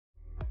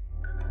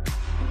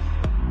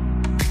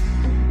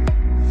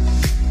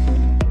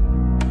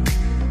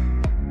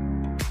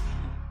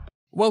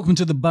Welcome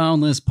to the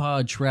Boundless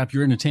Pod Trap,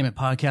 your entertainment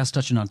podcast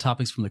touching on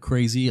topics from the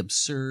crazy,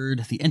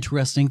 absurd, the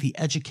interesting, the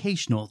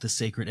educational, the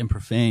sacred, and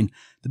profane.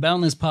 The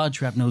Boundless Pod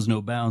Trap knows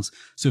no bounds,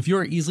 so if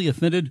you're easily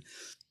offended,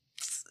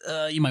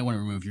 you might want to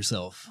remove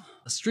yourself.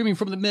 Streaming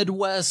from the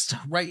Midwest,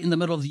 right in the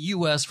middle of the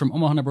U.S., from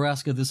Omaha,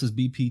 Nebraska, this is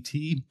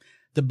BPT,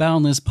 the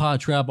Boundless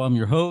Pod Trap. I'm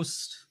your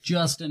host,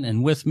 Justin,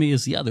 and with me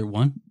is the other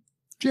one,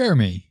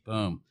 Jeremy.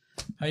 Boom.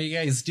 How you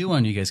guys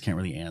doing? You guys can't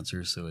really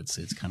answer, so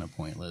it's kind of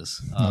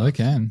pointless. No, they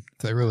can if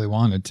they really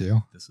wanted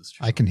to. This is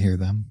true. I can hear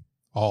them.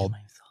 All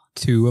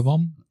two of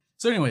them.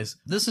 So anyways,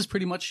 this is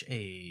pretty much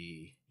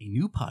a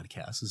new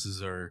podcast. This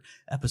is our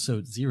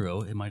episode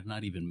 0. It might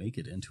not even make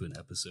it into an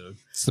episode.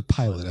 It's the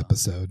pilot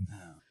episode.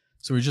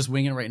 So we're just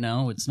winging it right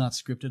now. It's not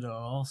scripted at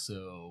all.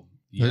 So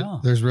yeah.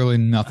 There's really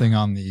nothing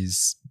on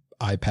these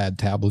iPad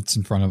tablets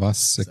in front of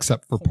us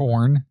except for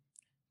porn.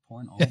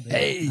 Porn all day.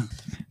 Hey!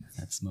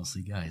 That's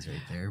mostly guys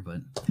right there,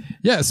 but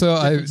yeah, so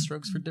different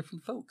strokes for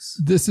different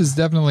folks. This is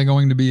definitely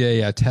going to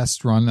be a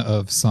test run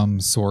of some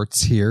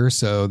sorts here,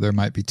 so there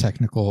might be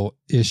technical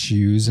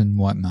issues and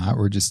whatnot.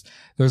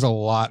 There's a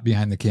lot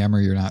behind the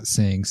camera you're not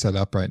seeing set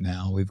up right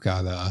now. We've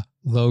got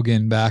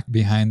Logan back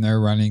behind there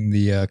running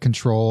the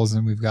controls,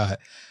 and we've got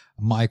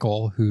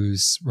Michael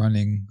who's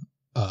running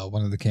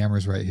one of the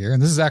cameras right here.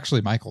 And this is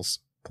actually Michael's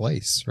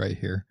place right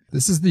here.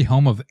 This is the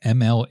home of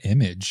ML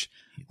Image.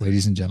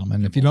 Ladies and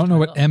gentlemen, if you don't know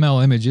what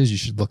ML Image is, you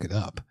should look it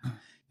up.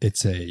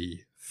 It's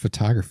a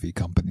photography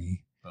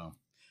company. Oh.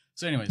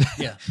 So anyways,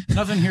 yeah,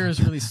 nothing here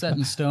is really set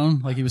in stone,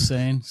 like he was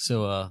saying.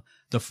 So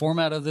the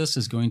format of this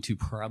is going to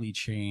probably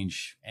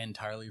change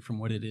entirely from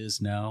what it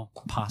is now,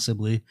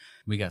 possibly.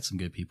 We got some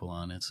good people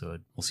on it, so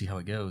we'll see how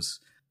it goes.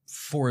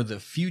 For the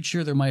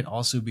future, there might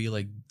also be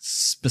like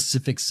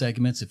specific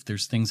segments. If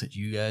there's things that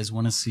you guys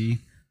want to see,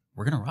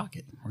 we're going to rock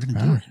it. We're going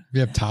to do it. If you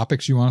have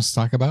topics you want us to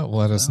talk about,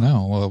 let us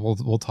know.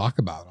 We'll talk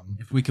about them.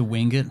 If we could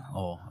wing it,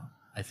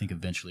 I think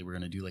eventually we're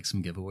going to do like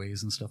some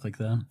giveaways and stuff like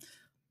that.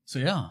 So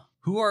yeah,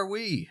 who are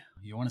we?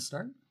 You want to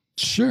start?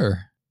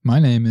 Sure. My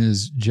name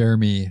is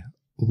Jeremy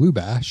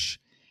Lubash,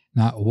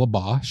 not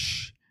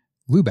Wabash.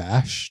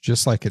 Lubash,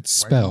 just like it's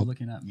spelled. Why are you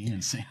looking at me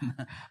and saying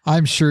that?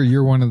 I'm sure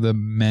you're one of the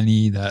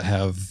many that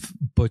have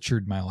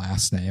butchered my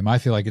last name. I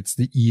feel like it's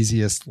the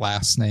easiest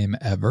last name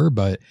ever,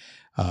 but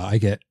I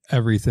get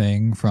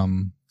everything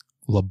from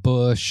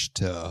LaBush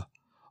to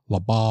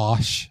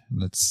LaBosh.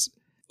 That's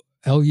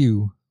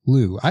L-U,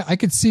 Lou. I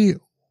could see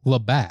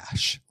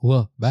LaBash,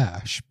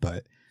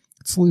 but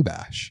it's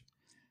Lubash.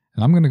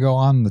 And I'm going to go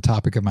on the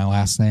topic of my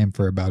last name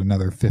for about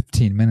another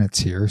 15 minutes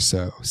here,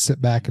 so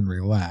sit back and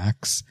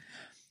relax.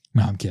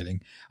 No, I'm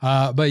kidding.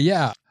 But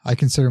yeah, I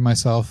consider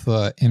myself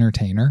an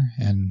entertainer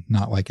and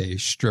not like a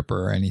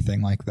stripper or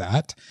anything like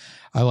that.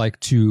 I like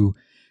to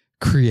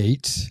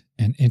create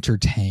and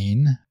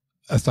entertain.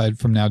 Aside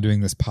from now doing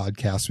this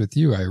podcast with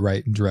you, I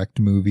write and direct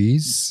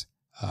movies,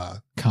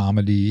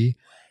 comedy,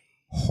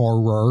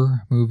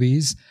 horror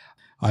movies.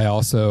 I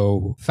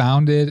also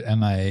founded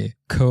and I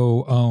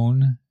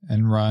co-own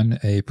and run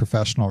a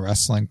professional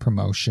wrestling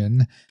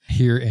promotion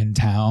here in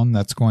town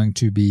that's going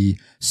to be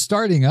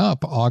starting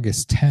up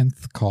August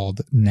 10th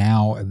called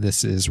Now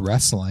This Is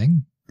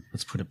Wrestling.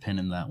 Let's put a pin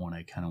in that one.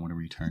 I kind of want to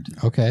return to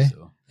that. Okay.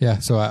 Yeah,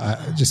 so I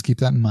just keep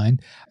that in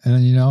mind. And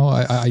then,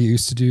 I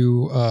used to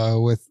do,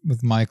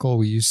 with Michael,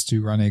 we used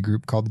to run a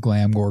group called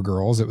Glam Gore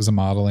Girls. It was a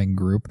modeling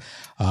group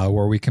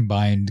where we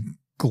combined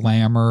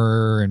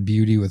glamour and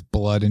beauty with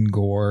blood and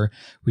gore.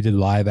 We did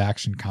live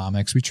action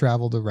comics. We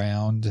traveled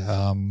around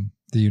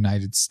the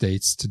United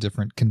States to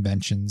different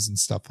conventions and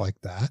stuff like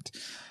that.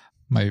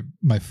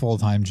 My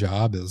full-time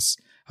job is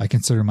I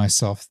consider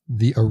myself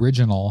the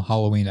original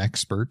Halloween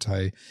expert.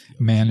 I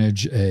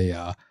manage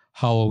a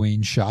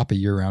Halloween shop, a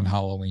year-round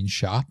Halloween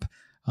shop.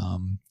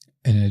 In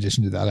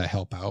addition to that, I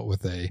help out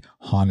with a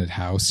haunted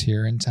house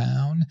here in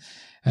town.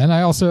 And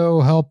I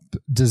also help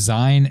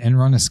design and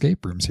run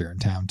escape rooms here in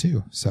town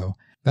too. So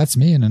that's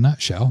me in a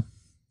nutshell.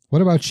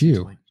 What about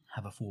you?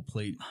 Have a full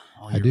plate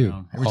all year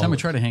round. Every time I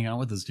try to hang out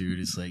with this dude,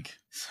 it's like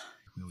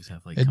we always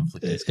have like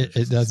conflict.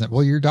 It doesn't.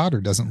 Well, your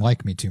daughter doesn't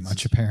like me too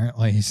much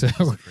apparently, so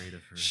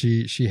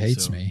she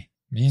hates me.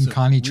 Me and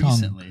Connie Chung.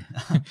 Recently,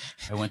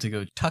 I went to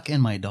go tuck in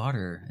my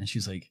daughter, and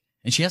she's like,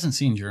 and she hasn't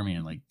seen Jeremy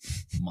in like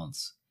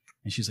months,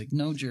 and she's like,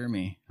 "No,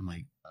 Jeremy." I'm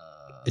like,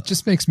 It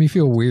just makes me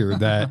feel weird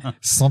that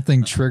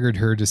something triggered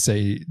her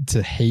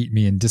to hate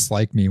me and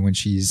dislike me when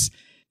she's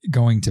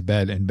going to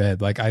bed in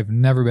bed. Like I've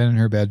never been in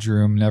her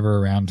bedroom, never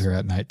around her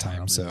at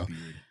nighttime. So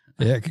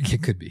yeah,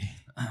 it could be.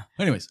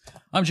 Anyways,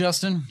 I'm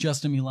Justin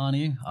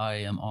Milani. I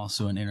am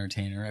also an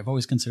entertainer. I've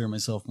always considered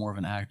myself more of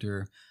an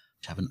actor.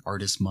 I have an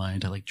artist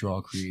mind. I like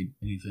draw, create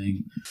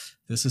anything.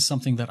 This is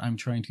something that I'm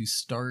trying to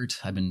start.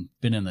 I've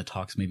been in the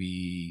talks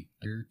maybe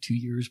 2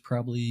 years,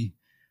 probably.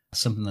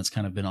 Something that's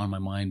kind of been on my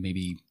mind,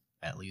 maybe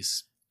at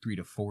least 3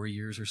 to 4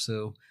 years or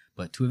so.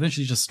 But to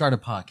eventually just start a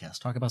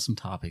podcast, talk about some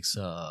topics,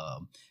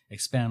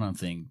 expand on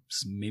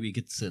things, maybe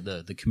get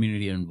the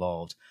community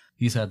involved.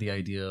 He's had the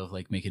idea of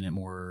like making it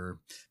more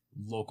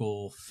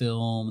local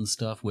film and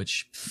stuff,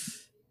 which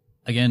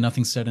again,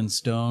 nothing's set in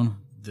stone.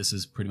 this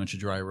is pretty much a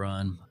dry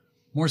run.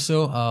 More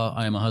so,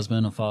 I am a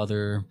husband, a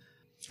father,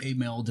 a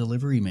mail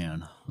delivery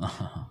man.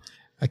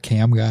 A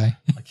cam guy.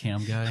 A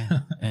cam guy.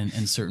 And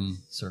in certain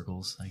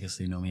circles, I guess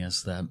they know me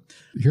as that.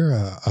 You're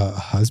a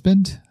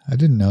husband? I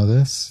didn't know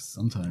this.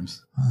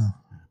 Sometimes. Oh,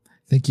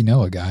 I think you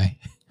know a guy.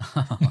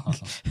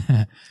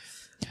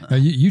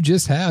 You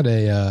just had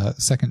a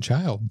second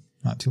child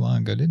not too long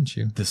ago, didn't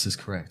you? This is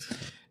correct.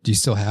 Do you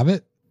still have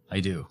it? I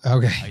do.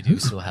 Okay. I do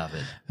still have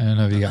it. I don't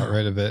know if you got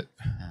rid of it.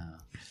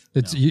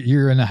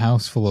 You're in a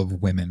house full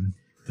of women.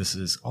 This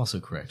is also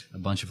correct. A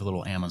bunch of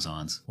little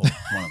Amazons. Well,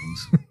 one of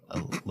them's a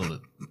little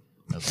bit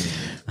of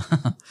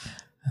baby.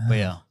 But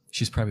yeah,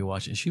 she's probably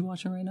watching. Is she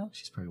watching right now?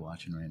 She's probably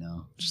watching right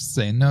now. Just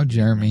saying no,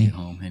 Jeremy. Get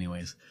home,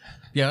 anyways.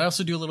 Yeah, I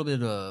also do a little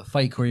bit of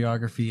fight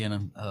choreography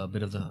and a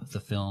bit of the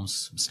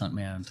films,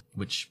 stuntman,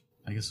 which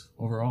I guess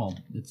overall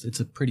it's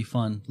a pretty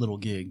fun little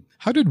gig.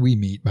 How did we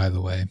meet, by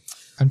the way?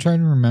 I'm trying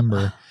to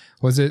remember.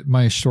 Was it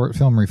my short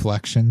film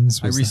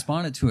Reflections? I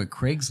responded to a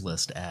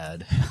Craigslist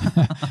ad.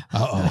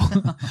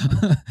 Uh-oh.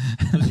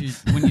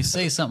 When you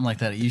say something like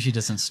that, it usually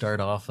doesn't start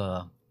off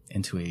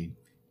into a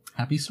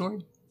happy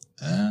story.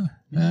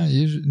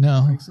 Usually,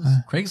 no.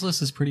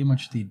 Craigslist is pretty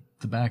much the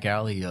back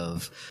alley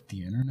of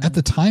the internet. At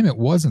the time, it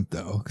wasn't,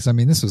 though, because, I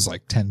mean, this was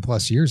like 10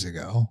 plus years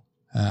ago.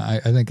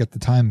 I think at the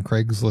time,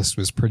 Craigslist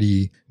was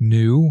pretty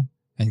new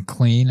and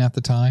clean at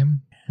the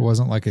time. It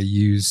wasn't like a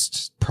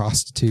used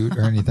prostitute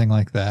or anything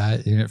like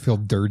that. You didn't feel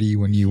dirty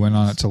when you went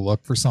on it to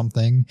look for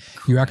something.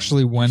 You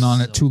actually went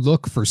on it to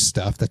look for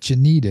stuff that you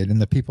needed.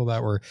 And the people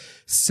that were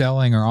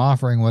selling or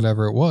offering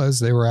whatever it was,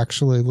 they were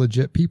actually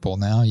legit people.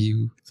 Now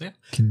you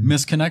can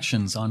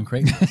misconnections on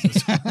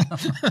Craigslist.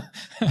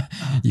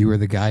 You were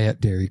the guy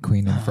at Dairy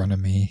Queen in front of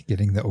me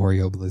getting the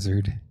Oreo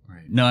Blizzard.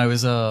 Right. No, I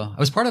was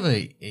part of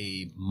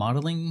a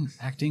modeling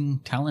acting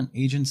talent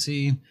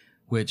agency,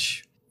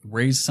 which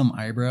raised some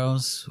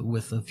eyebrows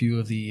with a few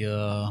of the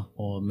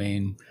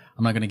main.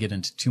 I'm not going to get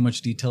into too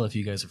much detail. If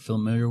you guys are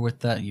familiar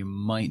with that, you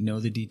might know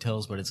the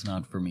details, but it's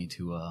not for me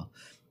to.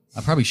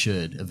 I probably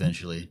should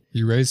eventually.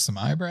 You raised some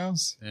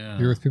eyebrows? Yeah.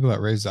 You're with people that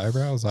raised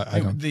eyebrows?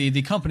 I don't.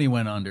 The company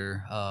went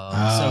under, so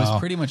I was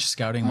pretty much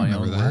scouting my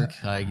own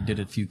work. I did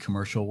a few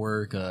commercial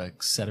work,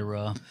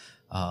 etc.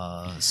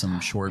 Some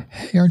short.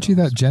 Hey, aren't you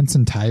that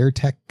Jensen Tire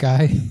Tech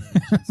guy?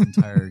 Jensen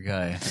Tire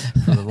guy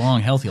for the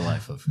long, healthy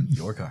life of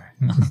your car.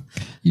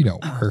 You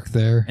don't work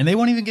there. And they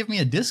won't even give me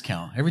a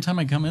discount. Every time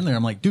I come in there,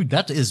 I'm like, dude,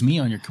 that is me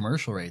on your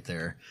commercial right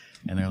there.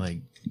 And they're like,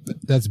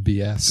 that's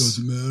BS.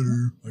 Doesn't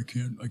matter.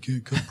 I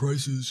can't cut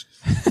prices.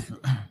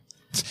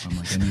 I'm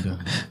like, I need to.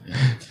 Yeah.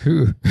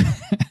 Who?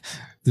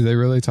 Do they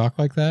really talk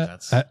like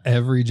that? At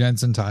every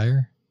Jensen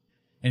Tire?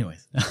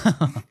 Anyways.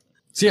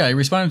 So yeah, I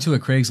responded to a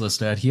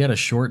Craigslist ad. He had a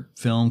short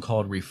film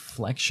called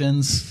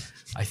Reflections.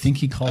 I think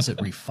he calls it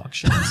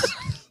Reflections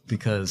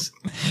because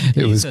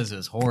he says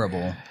it's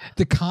horrible.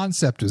 The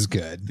concept was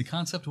good. The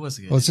concept was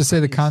good. Let's just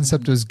say the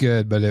concept was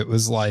good, but it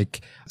was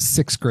like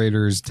sixth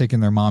graders taking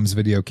their mom's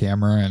video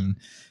camera and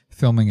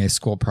filming a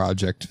school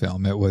project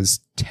film. It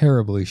was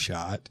terribly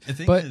shot.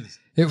 But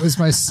it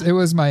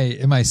was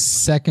my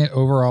second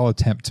overall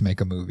attempt to make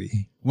a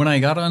movie. When I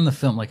got on the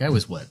film, like I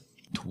was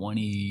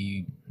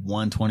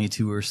 21,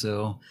 22 or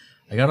so.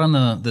 I got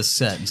on the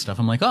set and stuff.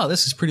 I'm like, oh,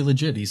 this is pretty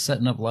legit. He's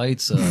setting up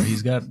lights.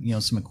 He's got,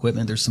 some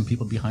equipment. There's some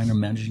people behind him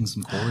managing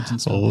some cords and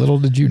stuff. Little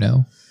did you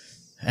know.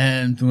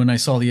 And when I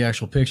saw the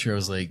actual picture, I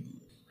was like,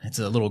 it's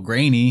a little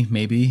grainy,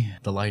 maybe.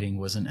 The lighting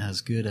wasn't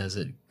as good as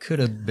it could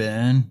have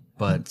been,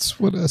 but that's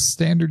what a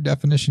standard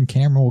definition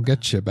camera will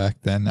get you back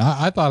then.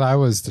 I thought I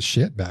was the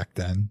shit back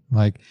then.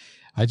 Like,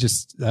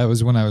 that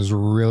was when I was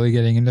really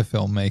getting into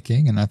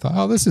filmmaking, and I thought,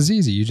 oh, this is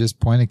easy. You just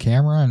point a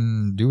camera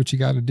and do what you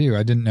got to do.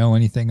 I didn't know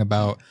anything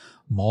about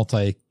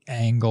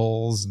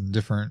multi-angles and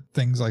different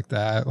things like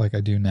that like I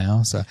do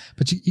now. So,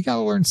 but you got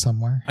to learn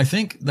somewhere. I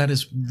think that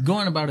is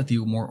going about it the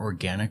more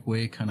organic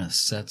way kind of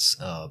sets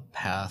a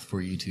path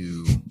for you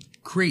to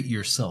create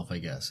yourself, I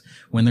guess.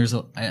 When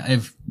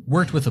I've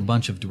worked with a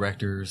bunch of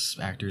directors,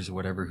 actors, or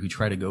whatever who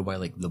try to go by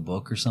like the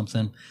book or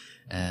something,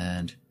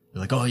 and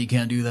they're like, oh, you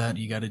can't do that.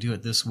 You got to do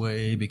it this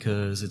way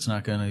because it's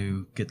not going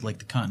to get like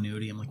the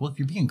continuity. I'm like, well, if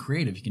you're being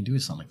creative, you can do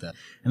something like that.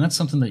 And that's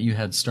something that you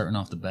had starting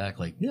off the back.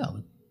 Like, yeah,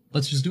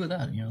 let's just do it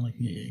that,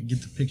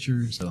 get the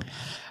picture. So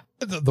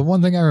the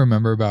one thing I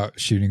remember about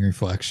shooting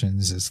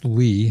Reflections is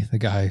Lee, the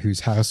guy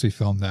whose house we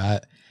filmed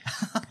at.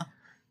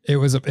 It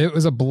was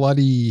a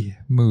bloody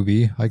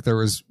movie. Like there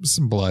was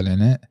some blood in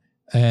it.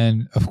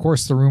 And of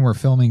course the room we're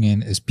filming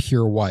in is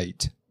pure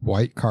white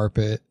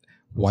carpet,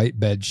 white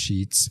bed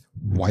sheets,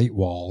 white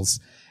walls.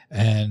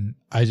 And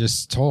I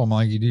just told him,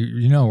 like,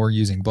 we're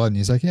using blood. And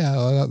he's like,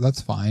 yeah,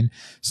 that's fine.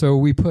 So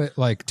we put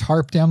like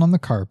tarp down on the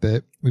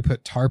carpet. We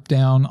put tarp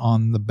down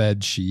on the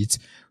bed sheets.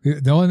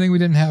 The only thing we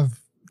didn't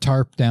have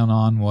tarp down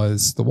on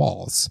was the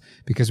walls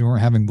because we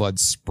weren't having blood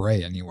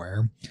spray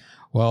anywhere.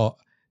 Well,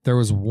 there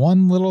was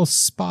one little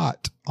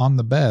spot on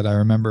the bed, I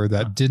remember,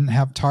 that didn't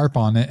have tarp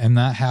on it. And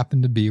that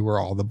happened to be where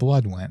all the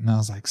blood went. And I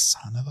was like,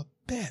 son of a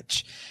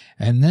bitch.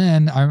 And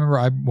then I remember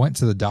I went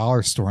to the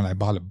dollar store and I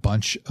bought a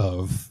bunch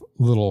of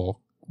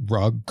little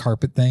rug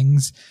carpet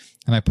things,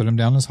 and I put them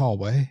down his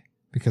hallway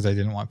because I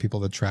didn't want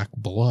people to track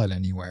blood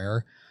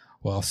anywhere.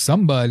 Well,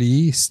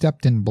 somebody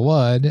stepped in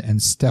blood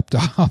and stepped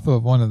off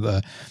of one of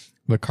the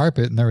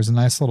carpet, and there was a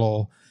nice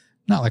little,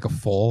 not like a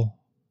full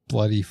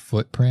bloody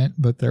footprint,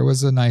 but there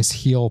was a nice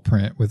heel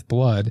print with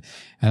blood.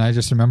 And I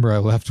just remember I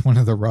left one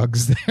of the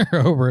rugs there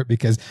over it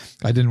because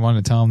I didn't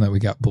want to tell him that we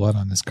got blood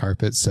on this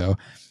carpet. So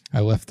I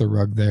left the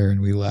rug there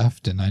and we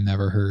left, and I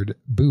never heard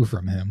boo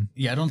from him.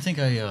 Yeah, I don't think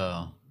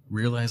I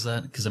realized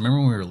that, because I remember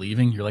when we were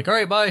leaving, you're like, all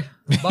right, bye.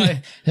 Yeah,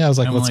 I was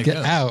like, let's get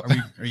out.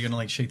 Are you going to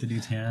like shake the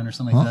dude's hand or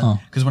something like that?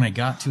 Because when I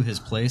got to his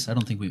place, I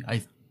don't think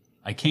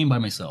I came by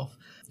myself.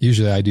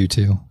 Usually I do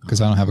too, because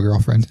I don't have a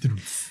girlfriend.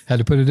 Had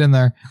to put it in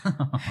there.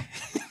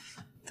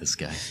 This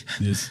guy,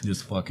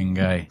 this fucking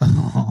guy.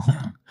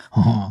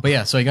 But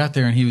yeah, so I got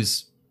there and he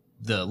was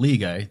the Lee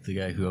guy, the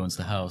guy who owns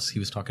the house. He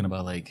was talking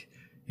about like,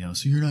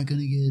 so you're not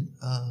going to get,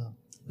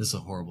 this is a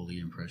horrible Lee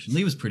impression.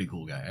 Lee was a pretty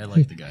cool guy. I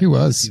liked the guy. He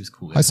was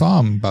cool. I saw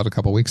him about a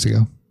couple weeks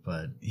ago.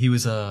 But he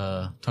was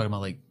talking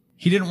about like,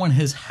 he didn't want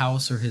his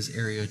house or his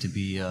area to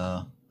be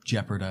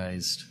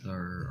jeopardized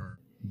or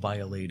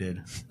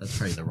violated. That's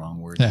probably the wrong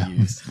word to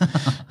use.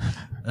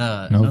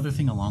 Another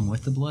thing along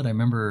with the blood, I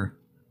remember,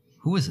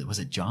 who was it? Was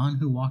it John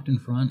who walked in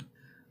front?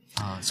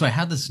 So I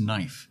had this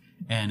knife,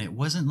 and it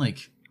wasn't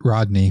like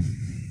Rodney.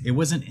 It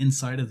wasn't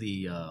inside of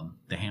the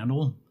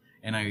handle,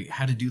 and I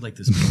had to do like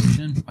this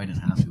motion. I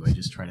didn't have to. I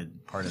just tried to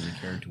part of the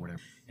character, whatever.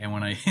 And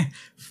when I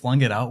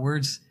flung it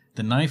outwards,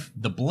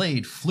 the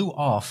blade flew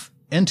off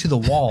into the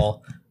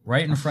wall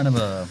right in front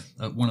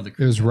of one of the.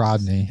 It was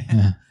Rodney.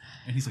 Yeah.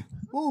 And he's like,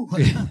 "Ooh!"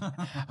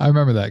 I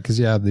remember that because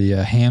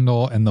the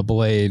handle and the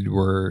blade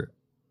were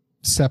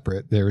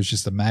separate. There was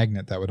just a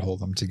magnet that would hold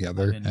them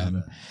together,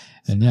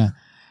 and yeah,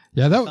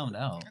 that found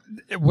out.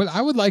 What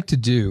I would like to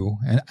do,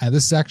 and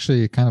this is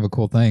actually kind of a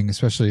cool thing,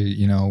 especially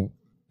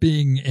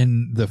being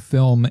in the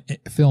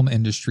film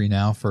industry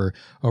now for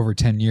over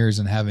 10 years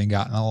and having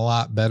gotten a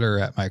lot better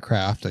at my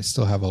craft. I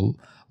still have a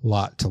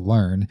lot to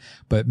learn,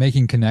 but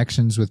making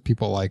connections with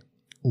people like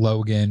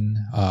Logan,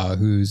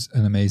 who's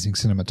an amazing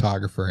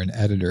cinematographer and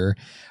editor,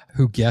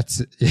 who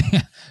gets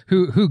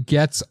who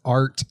gets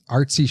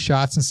artsy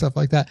shots and stuff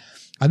like that.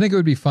 I think it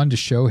would be fun to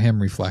show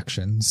him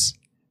Reflections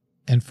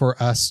and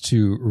for us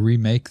to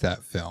remake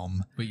that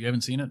film. But you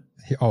haven't seen it?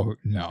 Oh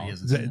no!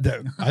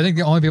 I think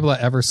the only people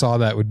that ever saw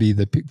that would be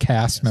the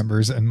cast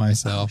members and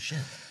myself. Oh, shit.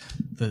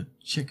 The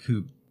chick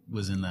who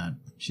was in that,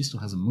 she still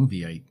has a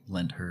movie I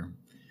lent her.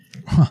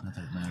 Not that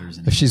it matters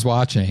anymore. If she's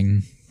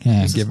watching,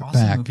 give it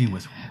back.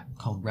 Movie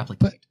called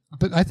Replicate.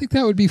 But I think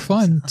that would be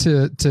fun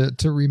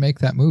to remake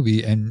that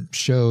movie and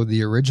show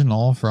the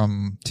original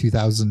from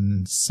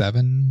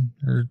 2007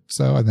 or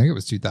so. I think it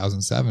was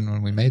 2007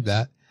 when we made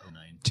that.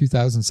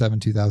 2007,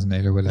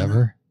 2008 or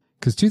whatever.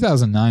 Because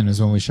 2009 was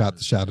when we shot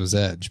the Shadow's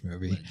Edge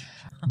movie.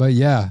 But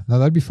yeah, no,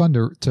 that'd be fun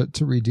to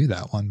redo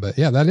that one. But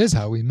yeah, that is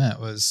how we met,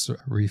 was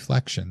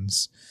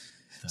Reflections.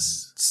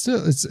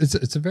 Still,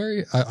 it's a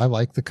very, I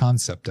like the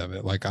concept of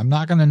it. Like, I'm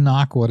not going to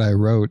knock what I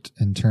wrote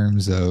in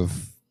terms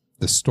of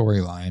the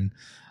storyline.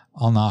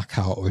 I'll knock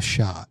how it was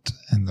shot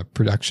and the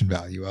production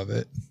value of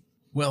it.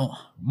 Well,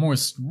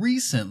 most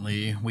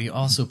recently, we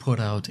also put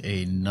out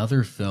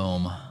another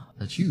film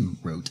that you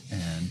wrote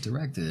and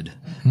directed,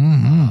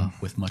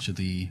 with much of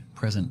the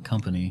present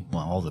company.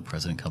 Well, all the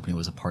present company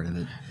was a part of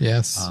it.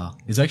 Yes.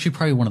 It's actually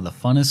probably one of the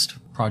funnest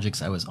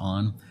projects I was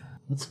on.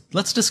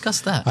 Let's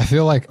discuss that. I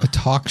feel like a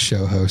talk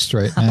show host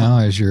right now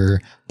as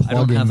you're plugging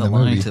I don't have the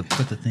line movie. to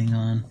put the thing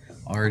on.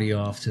 Already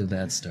off to a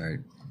bad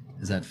start.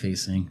 Is that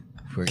facing?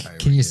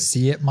 Can you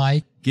see it,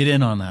 Mike? Get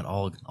in on that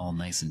all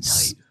nice and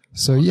tight.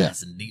 So yeah,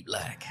 nice and deep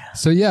black.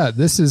 So yeah,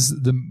 this is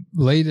the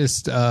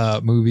latest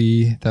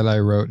movie that I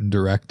wrote and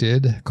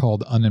directed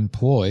called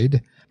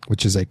Unemployed,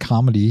 which is a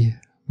comedy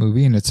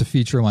movie, and it's a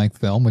feature-length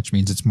film, which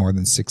means it's more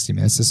than 60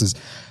 minutes. This is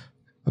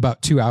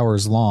about 2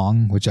 hours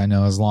long, which I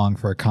know is long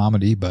for a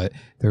comedy, but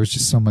there was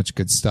just so much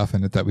good stuff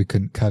in it that we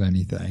couldn't cut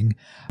anything.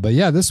 But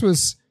yeah, this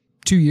was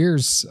 2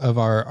 years of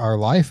our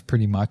life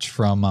pretty much,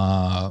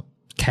 from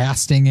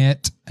casting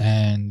it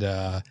and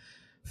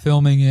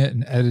filming it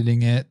and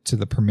editing it to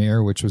the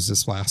premiere, which was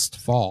this last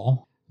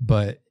fall.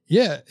 But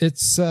yeah,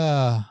 it's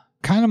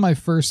kind of my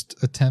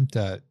first attempt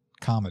at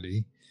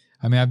comedy.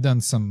 I mean, I've done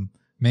some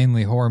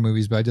mainly horror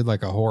movies, but I did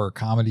like a horror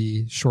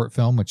comedy short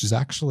film, which is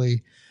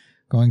actually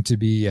going to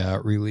be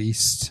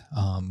released.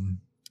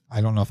 I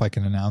don't know if I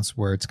can announce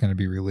where it's going to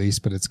be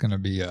released, but it's going to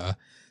be a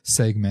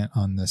segment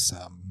on this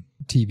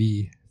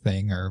TV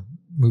thing or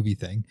movie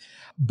thing.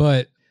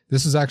 But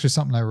this is actually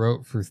something I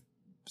wrote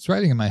it's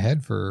writing in my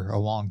head for a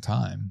long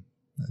time,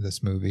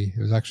 this movie.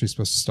 It was actually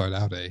supposed to start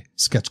out a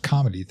sketch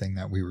comedy thing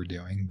that we were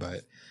doing,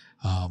 but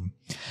I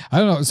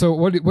don't know. So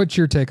what's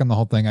your take on the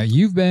whole thing?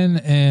 You've been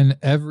in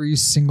every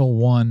single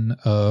one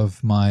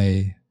of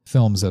my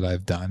films that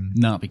I've done.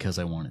 Not because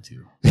I wanted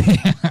to.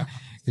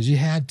 Because you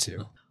had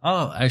to.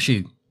 Oh, I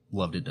actually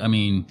loved it. I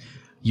mean,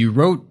 You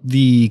wrote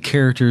the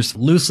characters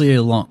loosely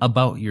along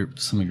about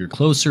some of your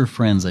closer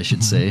friends, I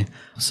should say.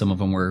 Some of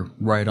them were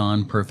right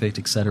on, perfect,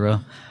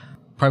 etc.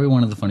 Probably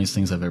one of the funniest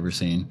things I've ever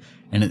seen.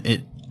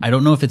 And I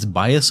don't know if it's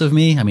bias of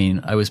me. I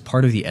mean, I was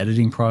part of the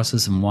editing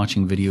process and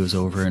watching videos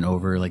over and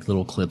over, like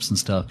little clips and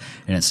stuff,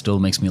 and it still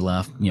makes me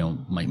laugh. You know,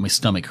 my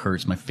stomach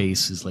hurts, my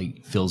face is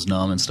like feels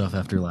numb and stuff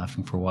after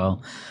laughing for a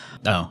while.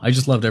 Oh, I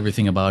just loved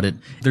everything about it.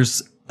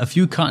 There's a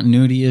few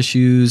continuity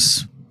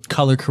issues,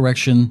 color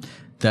correction,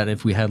 that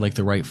if we had like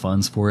the right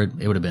funds for it,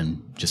 it would have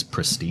been just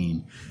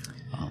pristine.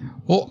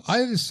 Well,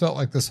 I just felt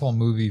like this whole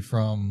movie,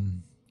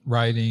 from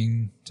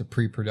writing to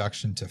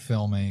pre-production to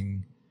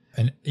filming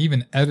and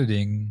even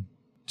editing,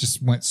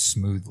 just went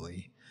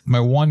smoothly. My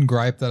one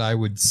gripe that I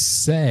would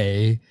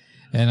say,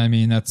 and I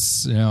mean,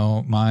 that's, you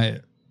know,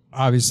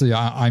 obviously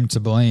I'm to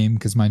blame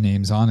because my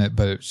name's on it,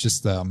 but it's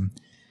just, and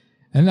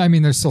I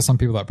mean, there's still some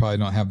people that probably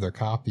don't have their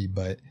copy,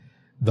 but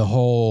the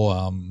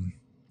whole,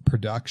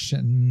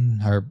 production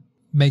or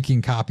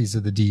making copies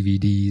of the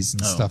DVDs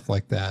and stuff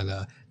like that,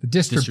 the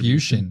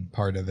distribution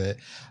part of it,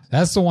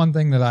 that's the one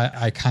thing that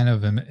I kind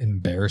of am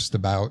embarrassed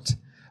about,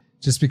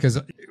 just because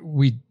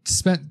we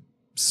spent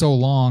so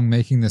long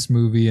making this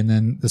movie, and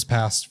then this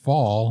past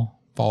fall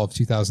of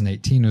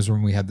 2018 was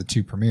when we had the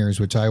 2 premieres,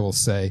 which I will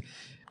say,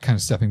 kind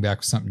of stepping back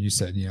with something you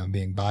said, you know,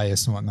 being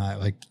biased and whatnot,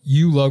 like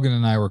you, Logan,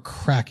 and I were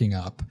cracking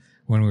up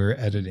when we were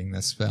editing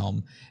this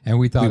film, and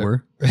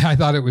I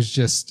thought it was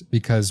just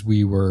because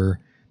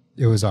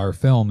it was our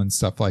film and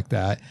stuff like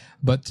that.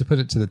 But to put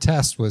it to the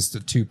test was the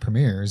 2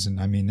 premieres. And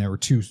I mean, there were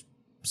 2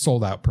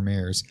 sold out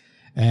premieres,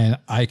 and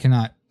I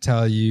cannot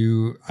tell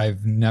you,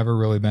 I've never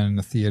really been in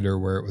a theater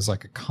where it was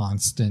like a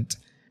constant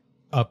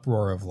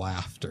uproar of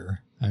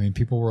laughter. I mean,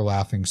 people were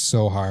laughing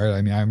so hard.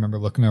 I mean, I remember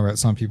looking over at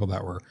some people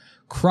that were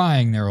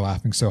crying. They were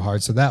laughing so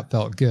hard. So that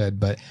felt good.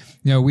 But,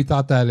 you know, we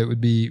thought that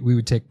we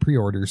would take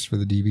pre-orders for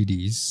the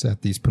DVDs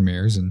at these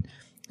premieres. And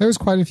there was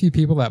quite a few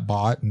people that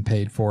bought and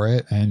paid for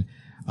it. And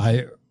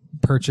I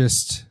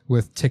purchased,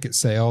 with ticket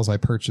sales, I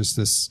purchased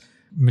this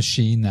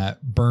machine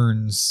that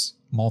burns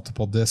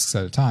multiple discs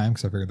at a time,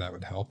 because I figured that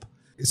would help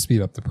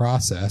speed up the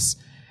process.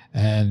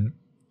 And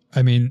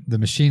I mean, the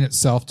machine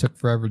itself took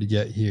forever to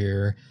get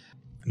here.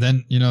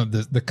 Then, you know,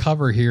 the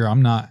cover here,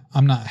 I'm not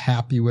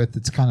happy with.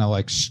 It's kind of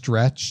like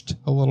stretched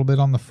a little bit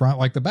on the front.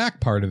 Like the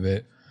back part of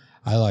it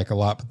I like a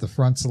lot, but the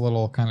front's a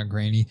little kind of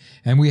grainy.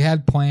 And we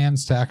had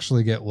plans to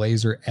actually get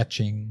laser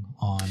etching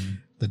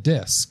on the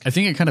disc. I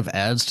think it kind of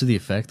adds to the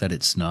effect that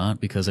it's not,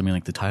 because I mean,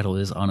 like, the title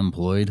is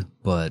Unemployed,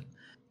 but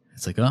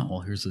it's like, oh, well,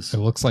 here's this. It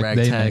looks like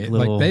they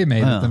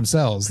made it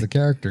themselves, the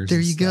characters. There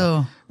you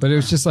go. But it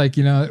was just like,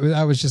 you know,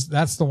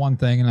 that's the one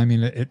thing. And I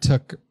mean, it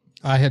took,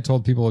 I had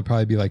told people it would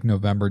probably be like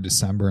November,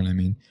 December. And I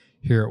mean,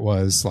 here it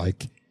was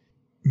like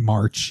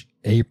March,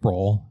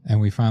 April, and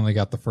we finally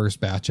got the first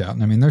batch out.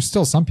 And I mean, there's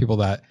still some people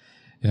that,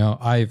 you know,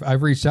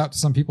 I've reached out to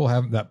some people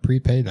that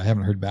prepaid. I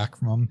haven't heard back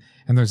from them.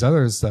 And there's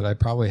others that I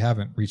probably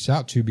haven't reached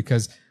out to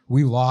because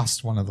we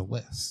lost one of the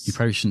lists. You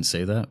probably shouldn't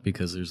say that,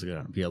 because there's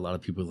going to be a lot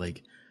of people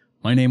like,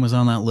 my name was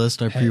on that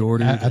list. I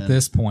pre-ordered. At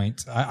this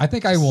point, I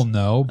think I will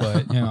know.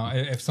 But, you know,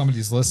 if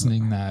somebody's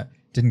listening that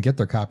didn't get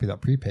their copy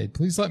that prepaid,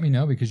 please let me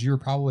know, because you were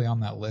probably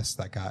on that list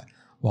that got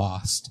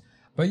lost.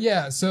 But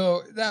yeah,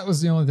 so that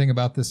was the only thing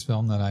about this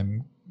film that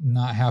I'm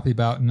not happy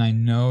about. And I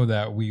know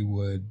that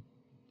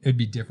it'd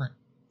be different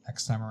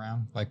next time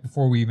around. Like,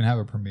 before we even have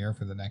a premiere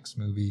for the next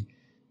movie,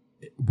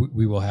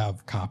 we will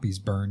have copies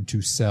burned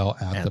to sell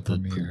at the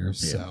premiere.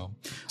 Yeah.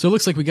 So it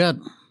looks like we got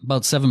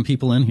about 7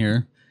 people in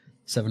here,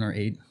 7 or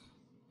 8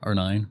 or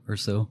 9 or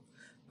so.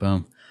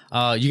 Boom.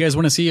 You guys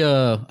want to see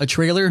a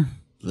trailer?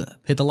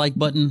 Hit the like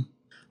button.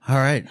 All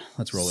right,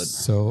 let's roll it.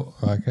 So,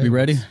 okay. We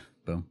ready?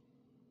 Boom.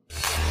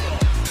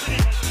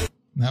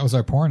 That was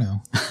our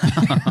porno.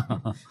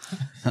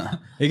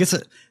 It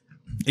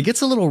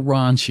gets a little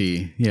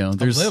raunchy, you know.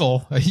 There's a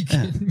little. Are you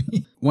kidding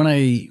me? When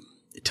I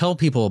tell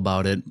people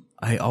about it,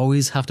 I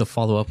always have to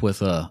follow up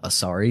with a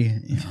sorry.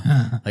 You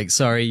know? Like,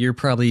 sorry, you're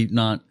probably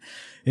not.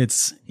 It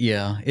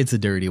is a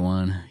dirty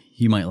one.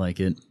 You might like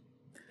it.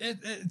 It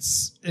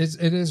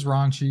is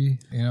raunchy.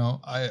 You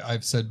know,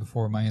 I've said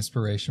before, my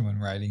inspiration when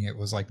writing it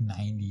was like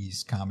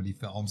 90s comedy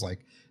films, like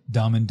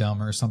Dumb and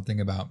Dumber,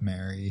 Something About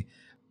Mary.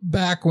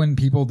 Back when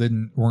people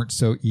weren't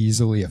so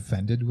easily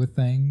offended with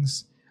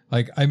things.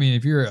 Like, I mean,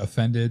 if you're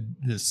offended,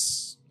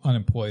 this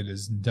Unemployed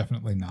is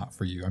definitely not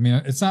for you. I mean,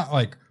 it's not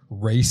like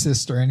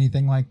racist or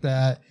anything like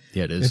that.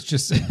 Yeah, it is.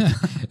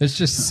 It's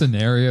just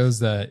scenarios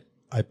that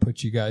I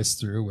put you guys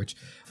through, which,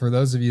 for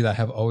those of you that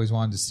have always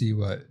wanted to see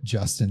what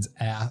Justin's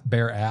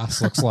bare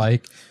ass looks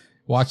like,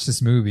 watch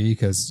this movie,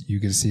 because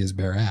you get to see his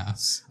bare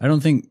ass. I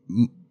don't think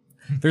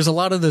there's a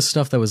lot of this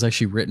stuff that was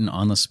actually written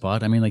on the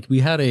spot. I mean, like,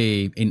 we had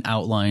an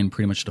outline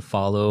pretty much to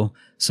follow,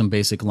 some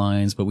basic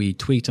lines, but we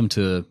tweaked them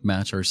to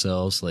match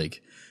ourselves.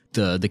 Like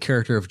the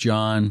character of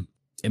John,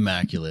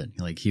 immaculate.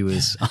 Like, he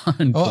was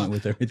on point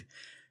with everything.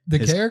 The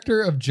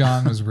character of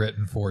John was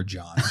written for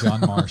John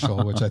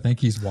Marshall, which I think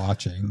he's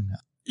watching.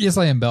 Yes,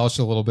 I embellished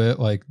a little bit.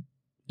 Like,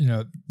 you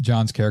know,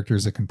 John's character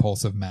is a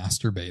compulsive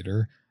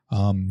masturbator.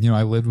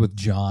 I lived with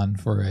John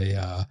for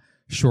a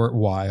short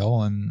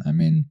while, and I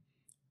mean,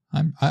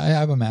 I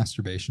have a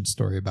masturbation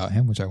story about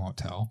him, which I won't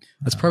tell.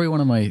 That's probably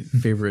one of my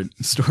favorite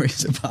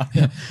stories about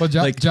him. Well,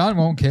 John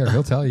won't care.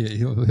 He'll tell you.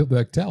 He'll be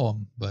like, tell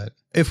him. But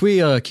if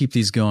we keep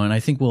these going, I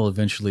think we'll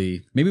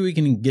eventually, maybe we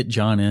can get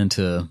John in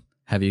to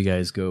have you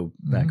guys go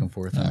back and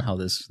forth on how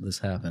this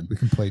happened. We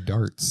can play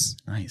darts.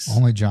 Nice.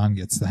 Only John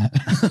gets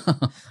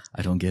that.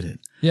 I don't get it.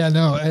 Yeah,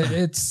 no,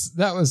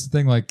 that was the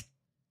thing. Like,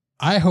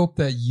 I hope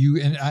that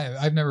and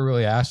I've never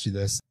really asked you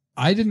this.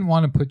 I didn't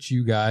want to put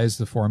you guys,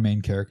 the 4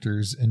 main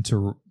characters,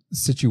 into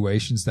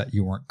situations that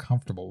you weren't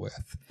comfortable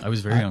with. I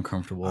was very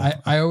uncomfortable.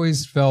 I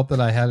always felt that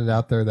I had it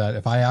out there that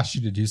if I asked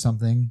you to do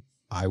something,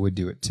 I would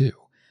do it too.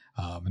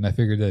 And I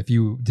figured that if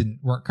you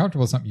weren't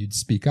comfortable with something, you'd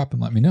speak up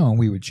and let me know and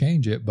we would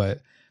change it.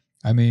 But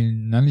I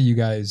mean, none of you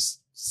guys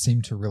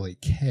seem to really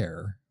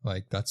care.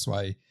 Like, that's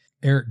why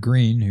Eric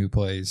Green, who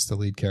plays the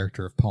lead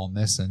character of Paul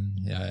Nissen,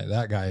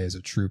 that guy is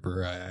a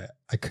trooper.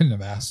 I couldn't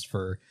have asked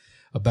for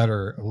a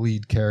better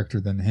lead character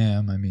than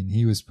him. I mean,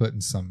 he was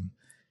putting some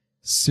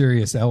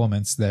serious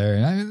elements there.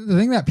 And the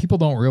thing that people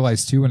don't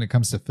realize too when it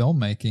comes to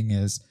filmmaking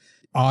is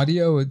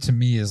audio, to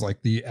me, is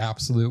like the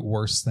absolute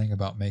worst thing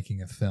about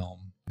making a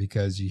film,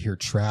 because you hear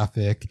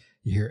traffic,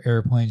 you hear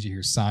airplanes, you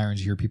hear sirens,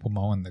 you hear people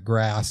mowing the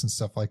grass and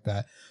stuff like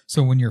that.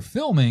 So when you're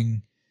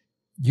filming,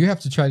 you have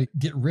to try to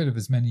get rid of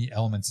as many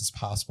elements as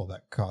possible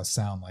that cause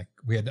sound. Like,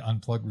 we had to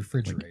unplug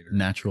refrigerator, like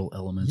natural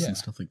elements and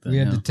stuff like that. We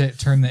had to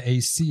turn the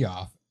AC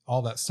off,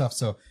 all that stuff.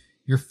 So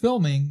you're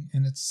filming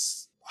and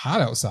it's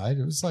hot outside.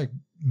 It was like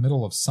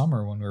middle of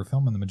summer when we were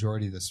filming the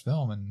majority of this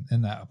film, and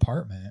in that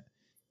apartment,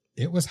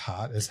 it was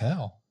hot as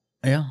hell.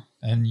 Yeah.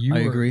 And I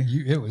agree.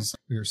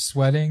 We were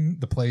sweating.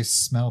 The place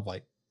smelled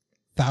like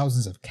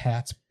thousands of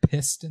cats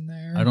pissed in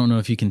there. I don't know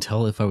if you can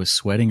tell if I was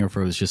sweating or if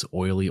I was just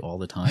oily all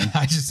the time.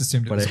 I just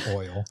assumed it was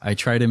oil. I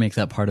try to make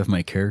that part of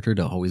my character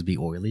to always be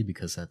oily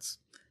because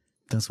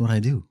that's what I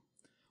do.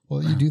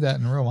 Well, you do that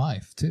in real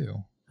life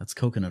too. That's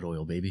coconut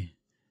oil, baby.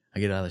 I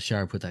get out of the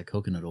shower, put that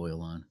coconut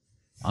oil on.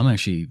 I'm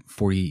actually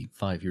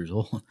 45 years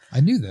old.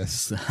 I knew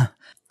this.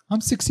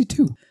 I'm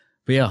 62.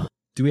 But yeah,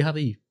 do we have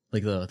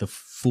the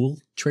full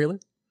trailer?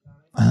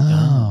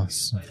 Oh.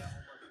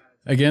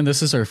 Again,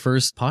 this is our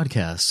first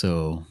podcast,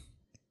 so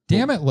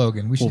damn it,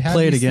 Logan. We should have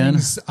play it these again.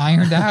 Things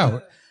ironed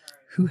out.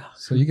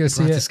 So you got to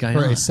see it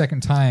for a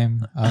second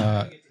time.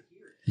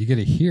 You get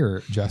to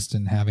hear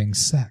Justin having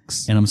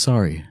sex. And I'm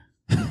sorry.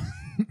 Yay.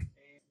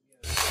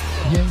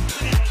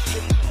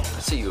 I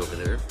see you over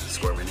there,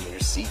 squirming in your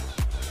seat,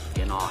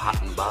 getting all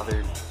hot and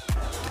bothered.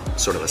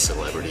 Sort of a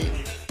celebrity.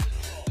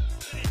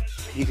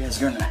 You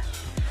guys are gonna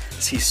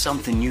see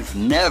something you've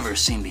never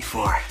seen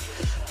before.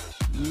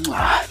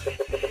 Mwah.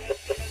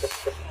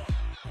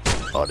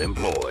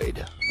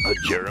 Unemployed, a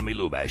Jeremy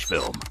Lubash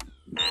film.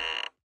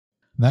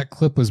 That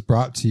clip was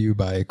brought to you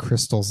by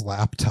Crystal's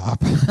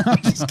laptop.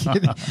 I'm just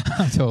kidding.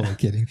 I'm totally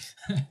kidding.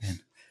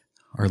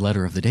 Our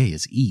letter of the day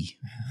is E.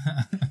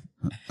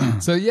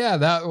 So yeah,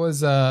 that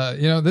was,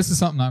 this is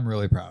something I'm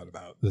really proud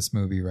about, this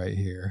movie right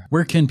here.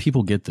 Where can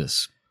people get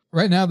this?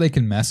 Right now they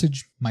can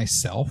message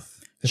myself.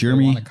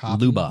 Jeremy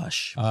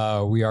Lubash.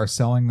 We are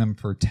selling them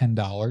for $10.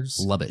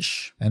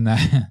 Lubbish. And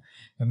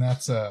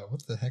that's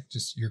what the heck?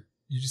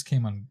 You just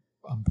came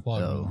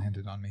unplugged and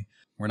landed on me.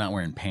 We're not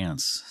wearing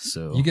pants,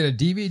 so you get a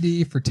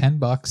DVD for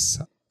 $10. It's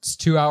a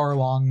 2-hour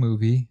long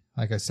movie,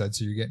 like I said,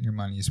 so you're getting your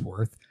money's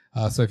worth.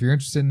 So if you're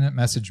interested in it,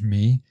 message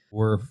me.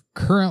 We're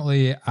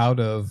currently out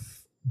of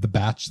the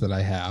batch that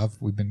I have.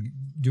 We've been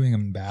doing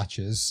them in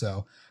batches,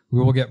 so we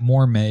will get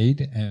more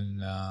made. And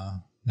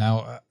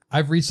now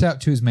I've reached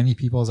out to as many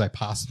people as I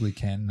possibly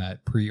can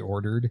that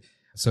pre-ordered.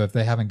 So if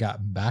they haven't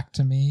gotten back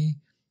to me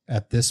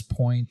at this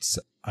point,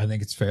 I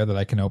think it's fair that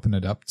I can open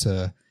it up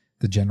to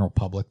the general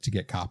public to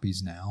get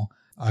copies now.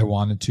 I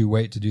wanted to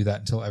wait to do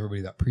that until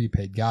everybody that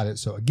prepaid got it.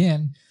 So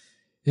again,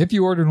 if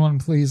you ordered one,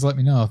 please let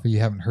me know if you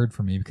haven't heard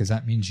from me, because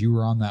that means you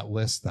were on that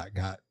list that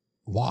got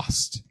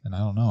lost. And I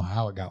don't know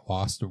how it got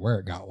lost or where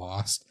it got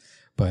lost,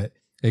 but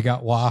it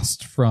got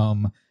lost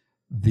from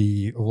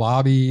the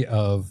lobby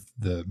of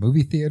the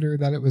movie theater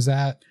that it was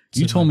at.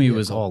 You told me it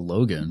was all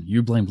Logan.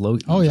 You blamed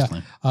Logan. Oh, yeah.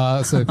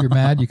 So if you're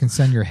mad, you can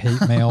send your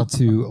hate mail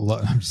to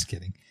I'm just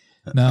kidding.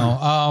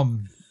 No.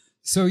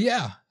 So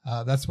yeah,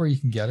 that's where you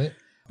can get it.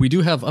 We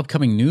do have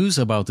upcoming news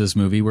about this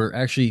movie.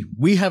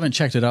 We haven't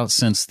checked it out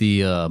since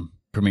the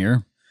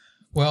premiere.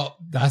 Well,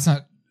 that's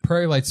not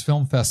Prairie Lights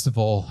Film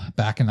Festival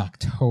back in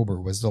October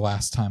was the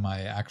last time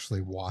I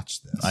actually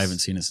watched this. I haven't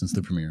seen it since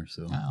the premiere.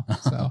 So,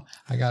 so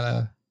I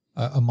got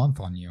a month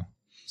on you.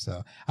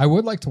 So I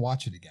would like to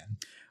watch it again.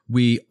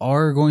 We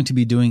are going to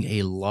be doing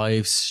a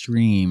live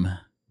stream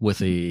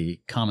with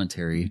a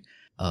commentary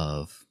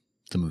of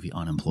the movie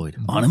Unemployed.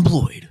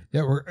 Unemployed.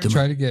 Yeah, we're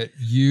trying to get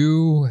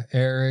you,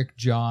 Eric,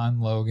 John,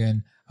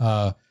 Logan.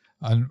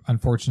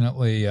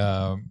 Unfortunately,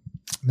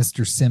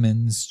 Mr.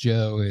 Simmons,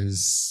 Joe,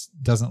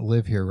 doesn't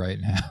live here right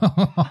now.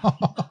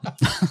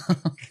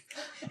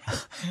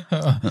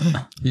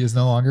 He is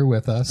no longer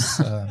with us.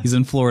 He's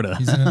in Florida.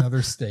 He's in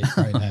another state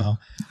right now.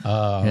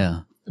 Yeah.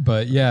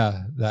 But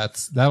yeah,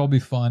 that'll be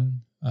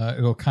fun.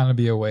 It'll kind of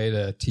be a way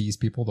to tease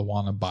people to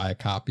want to buy a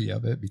copy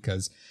of it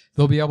because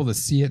they'll be able to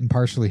see it and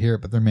partially hear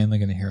it, but they're mainly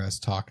going to hear us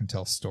talk and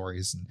tell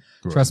stories. And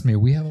trust me,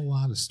 we have a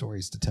lot of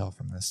stories to tell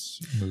from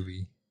this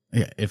movie.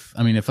 Yeah, if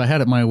I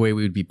had it my way,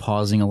 we would be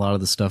pausing a lot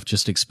of the stuff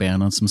just to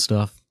expand on some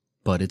stuff,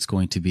 but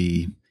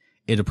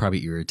it'll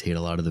probably irritate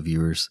a lot of the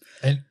viewers.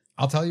 And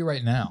I'll tell you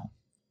right now,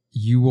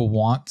 you will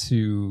want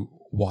to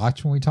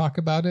watch when we talk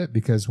about it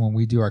because when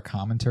we do our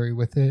commentary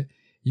with it,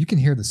 you can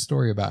hear the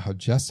story about how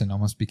Justin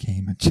almost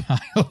became a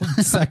child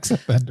sex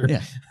offender.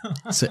 Yeah.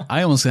 So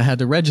I almost had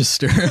to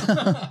register.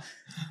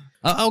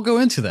 I'll go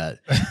into that.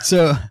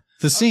 So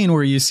the scene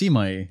where you see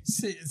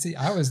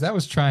that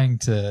was trying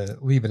to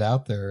leave it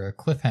out there, a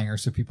cliffhanger,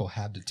 so people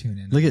had to tune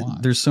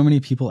in. There's so many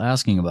people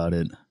asking about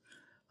it.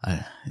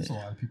 There's a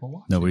lot of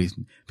people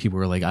watching. People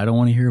were like, I don't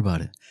want to hear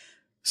about it.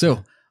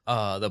 So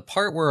the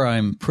part where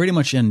I'm pretty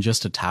much in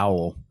just a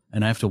towel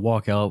and I have to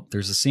walk out,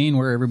 there's a scene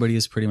where everybody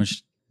is pretty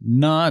much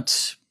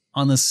not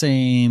on the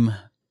same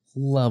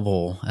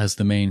level as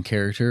the main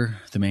character,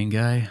 the main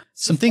guy.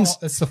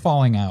 It's the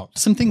falling out.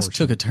 Some things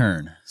took a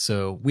turn.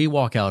 So we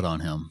walk out on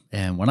him.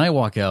 And when I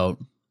walk out.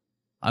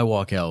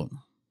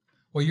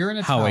 Well, you're in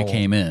a how towel. I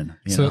came in.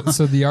 So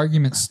the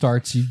argument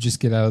starts, you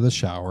just get out of the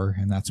shower,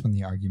 and that's when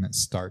the argument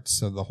starts.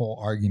 So the whole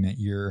argument,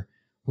 you're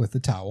with the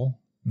towel,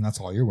 and that's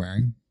all you're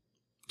wearing.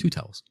 2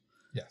 towels.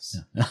 Yes.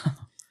 Yeah.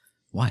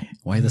 Why?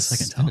 Why the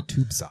second towel? And a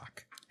tube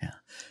sock. Yeah.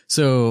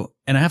 So,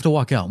 and I have to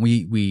walk out.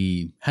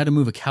 We had to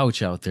move a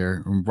couch out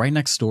there. Right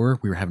next door,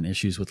 we were having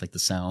issues with like the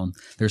sound.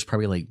 There's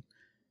probably like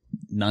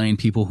 9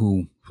 people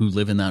who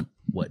live in that,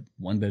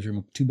 1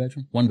 bedroom, 2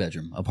 bedroom? 1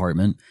 bedroom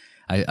apartment.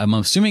 I'm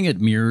assuming it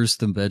mirrors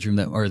the bedroom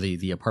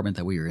the apartment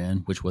that we were in,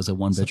 which was a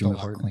 1 bedroom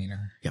apartment.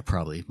 Cleaner. Yeah,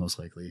 probably, most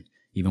likely.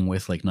 Even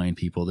with like 9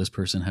 people, this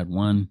person had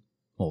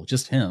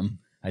just him.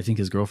 I think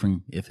his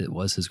girlfriend, if it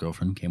was his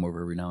girlfriend, came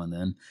over every now and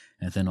then.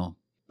 And then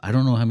I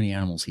don't know how many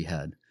animals he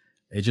had.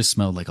 It just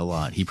smelled like a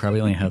lot. He probably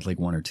only had like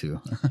 1 or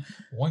 2.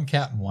 1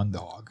 cat and 1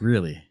 dog.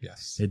 Really?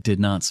 Yes. It did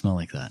not smell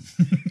like that.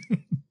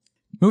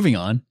 Moving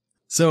on.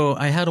 So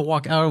I had to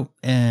walk out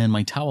and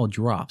my towel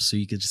dropped so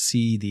you could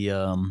see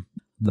the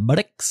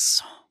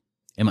buttocks.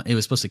 It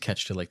was supposed to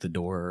catch to like the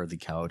door or the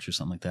couch or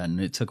something like that. And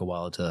it took a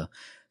while to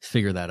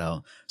figure that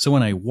out. So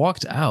when I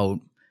walked out,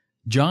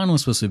 John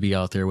was supposed to be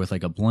out there with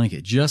like a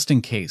blanket just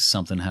in case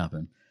something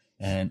happened.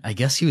 And I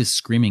guess he was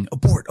screaming,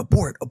 abort,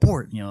 abort,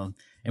 abort,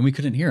 and we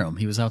couldn't hear him.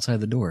 He was outside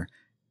the door.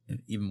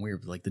 Even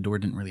weird, like the door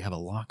didn't really have a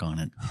lock on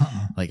it.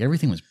 Like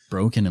everything was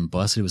broken and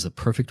busted. It was a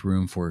perfect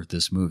room for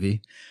this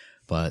movie.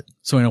 But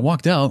so when I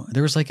walked out,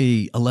 there was like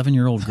a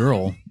 11-year-old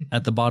girl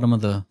at the bottom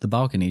of the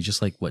balcony,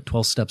 just like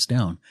 12 steps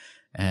down.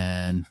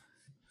 And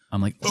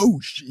I'm like, oh,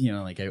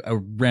 like I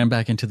ran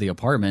back into the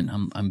apartment.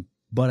 I'm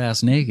butt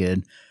ass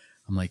naked.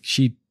 I'm like,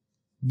 she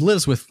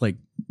lives with like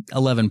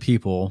 11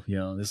 people,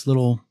 this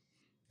little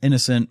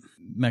innocent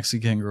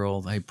Mexican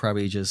girl. I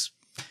probably just,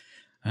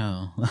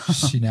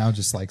 she now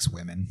just likes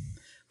women.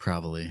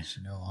 Probably.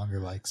 She no longer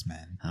likes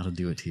men. That'll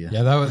do it to you.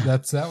 Yeah,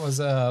 that was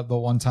the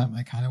one time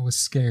I kind of was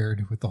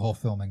scared with the whole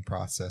filming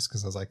process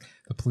because I was like,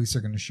 the police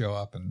are going to show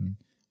up and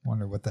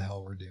wonder what the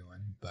hell we're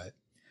doing. But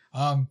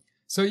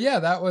so yeah,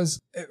 that was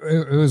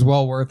it was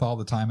well worth all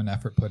the time and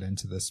effort put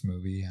into this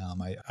movie.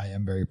 I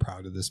am very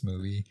proud of this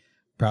movie.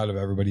 Proud of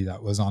everybody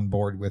that was on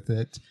board with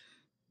it.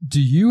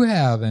 Do you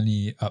have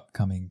any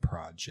upcoming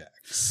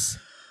projects?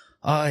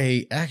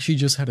 I actually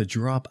just had to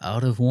drop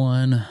out of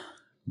one.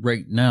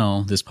 Right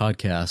now, this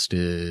podcast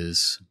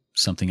is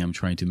something I'm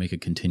trying to make a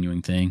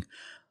continuing thing.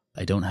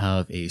 I don't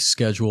have a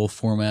schedule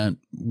format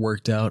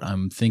worked out.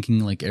 I'm thinking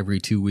like every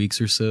 2 weeks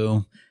or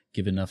so,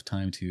 give enough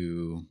time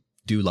to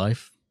do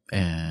life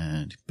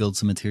and build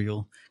some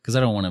material. Because I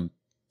don't want to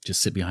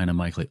just sit behind a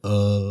mic like,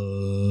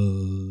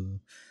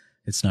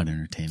 it's not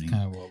entertaining.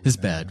 It's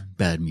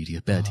bad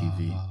media, bad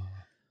TV.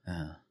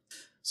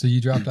 So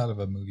you dropped out of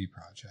a movie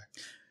project.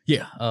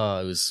 Yeah,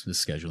 it was a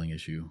scheduling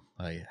issue.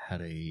 I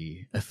had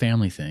a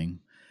family thing.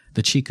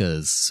 The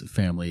Chicas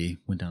family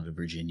went down to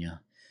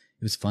Virginia.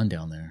 It was fun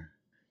down there.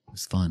 It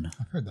was fun.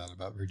 I've heard that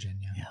about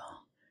Virginia. Yeah,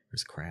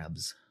 there's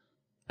crabs.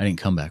 I didn't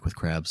come back with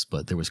crabs,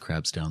 but there was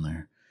crabs down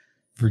there.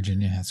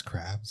 Virginia has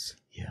crabs?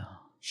 Yeah.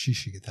 She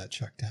should get that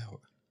checked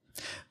out.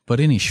 But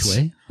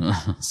anyway.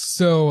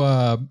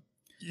 So,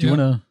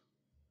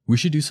 we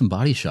should do some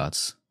body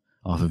shots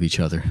off of each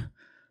other.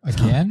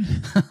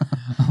 Again?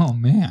 Oh,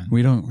 man.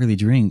 We don't really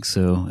drink,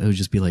 so it would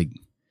just be like...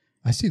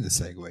 I see the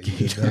segue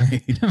you did there.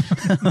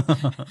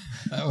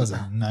 That was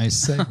a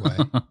nice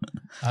segue.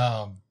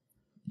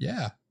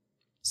 Yeah.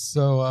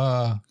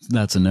 So...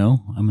 That's a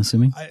no, I'm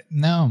assuming?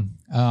 No.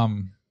 Oh,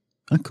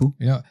 cool.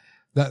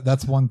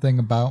 That's one thing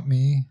about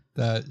me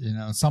that,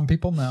 some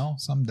people know,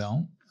 some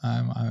don't.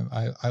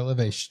 I live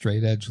a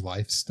straight edge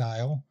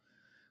lifestyle,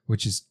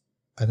 which is,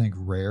 I think,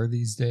 rare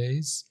these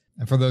days.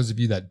 And for those of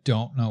you that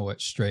don't know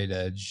what straight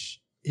edge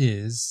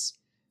is,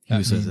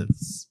 Who says it?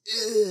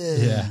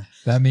 Yeah,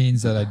 that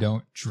means that I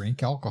don't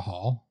drink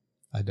alcohol,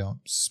 I don't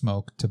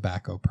smoke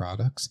tobacco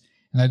products,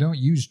 and I don't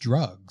use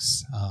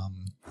drugs.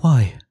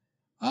 Why?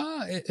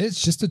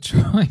 It's just a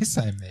choice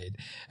I made.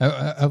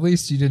 At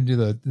least you didn't do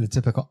the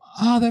typical,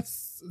 oh,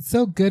 that's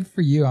so good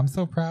for you. I'm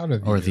so proud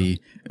of you.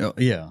 Or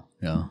yeah.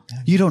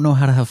 You don't know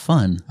how to have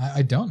fun.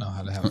 I don't know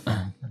how to have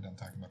fun. We're done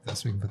talking about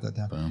this. We can put that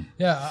down. Boom.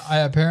 Yeah, I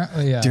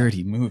apparently...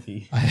 Dirty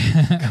movie.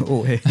 Go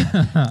away.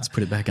 Let's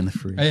put it back in the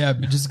fridge. Yeah,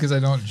 just because I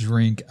don't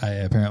drink, I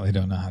apparently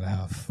don't know how to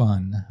have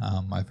fun.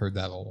 I've heard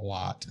that a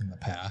lot in the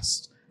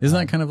past. Isn't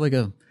that kind of like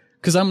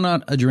because I'm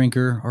not a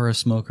drinker or a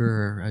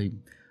smoker.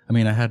 I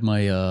mean, I had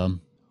my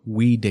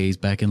weed days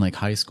back in like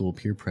high school,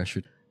 peer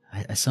pressure.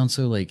 I sound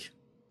so like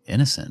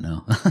innocent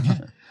now.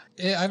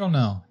 I don't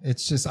know.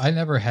 It's just, I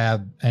never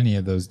had any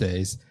of those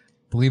days.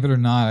 Believe it or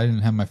not, I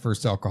didn't have my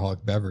first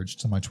alcoholic beverage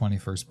till my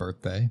 21st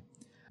birthday.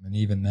 And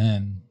even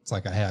then, it's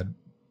like I had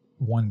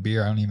one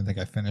beer. I don't even think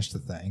I finished the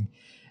thing.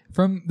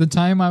 From the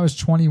time I was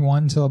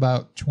 21 till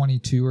about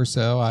 22 or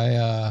so,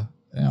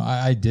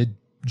 I did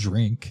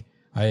drink.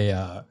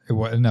 I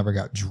never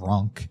got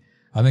drunk.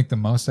 I think the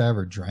most I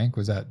ever drank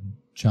was at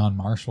John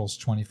Marshall's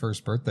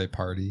 21st birthday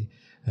party.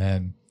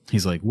 And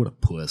he's like, what a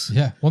puss.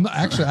 Yeah. Well, no,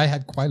 actually, I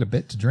had quite a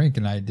bit to drink,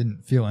 and I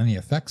didn't feel any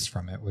effects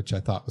from it, which I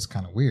thought was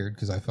kind of weird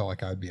because I felt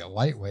like I would be a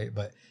lightweight.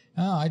 But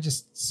no,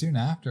 soon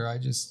after, I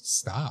just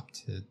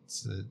stopped.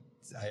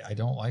 I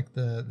don't like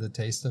the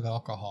taste of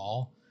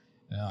alcohol.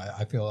 You know,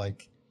 I feel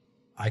like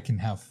I can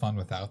have fun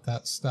without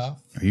that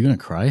stuff. Are you going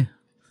to cry?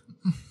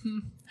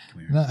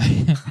 No,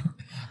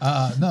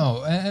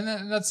 no.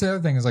 And that's the other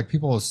thing is like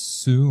people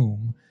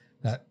assume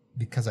that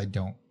because I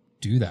don't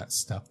do that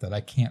stuff that I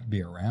can't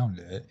be around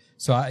it.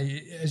 So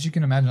as you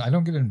can imagine, I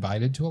don't get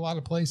invited to a lot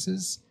of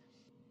places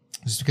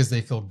just because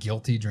they feel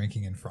guilty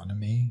drinking in front of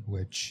me,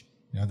 which,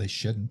 you know, they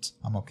shouldn't.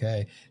 I'm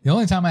okay. The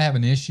only time I have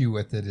an issue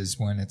with it is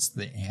when it's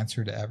the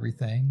answer to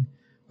everything.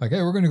 Like,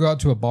 hey, we're going to go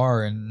out to a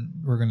bar and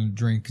we're going to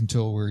drink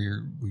until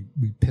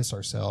we piss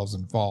ourselves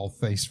and fall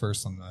face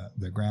first on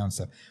the ground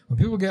stuff. When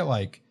people get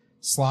like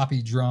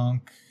sloppy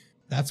drunk,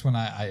 that's when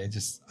I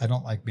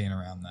don't like being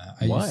around that.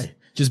 Why?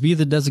 Just be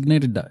the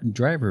designated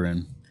driver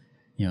and,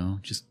 you know,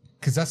 just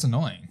because that's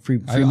annoying. Free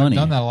money. I've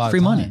done that a lot of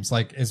times. Money.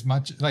 Like as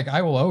much like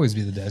I will always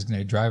be the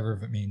designated driver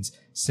if it means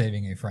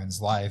saving a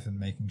friend's life and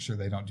making sure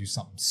they don't do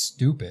something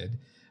stupid.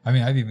 I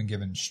mean, I've even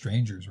given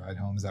strangers ride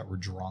homes that were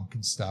drunk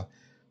and stuff,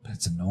 but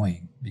it's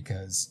annoying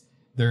because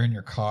they're in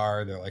your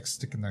car, they're like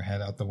sticking their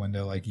head out the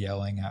window, like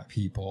yelling at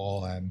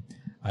people. And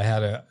I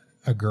had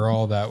a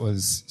girl that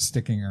was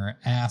sticking her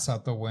ass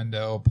out the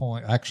window,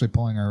 pulling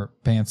her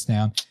pants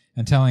down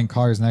and telling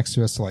cars next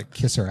to us to like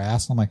kiss her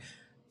ass. And I'm like,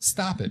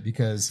 stop it,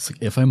 because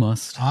like, if I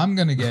must, I'm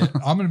going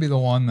to be the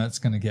one that's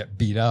going to get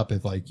beat up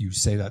if like you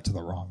say that to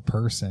the wrong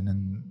person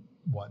and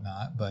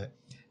whatnot. But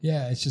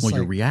yeah, it's just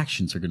your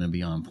reactions are going to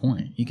be on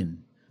point. You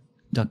can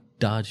duck,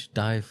 dodge,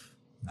 dive.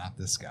 Not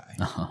this guy.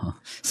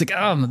 It's like,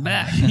 oh, I'm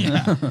back.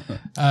 Yeah.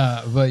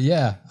 But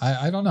yeah,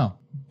 I don't know.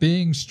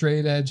 Being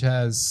straight edge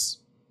has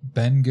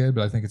been good,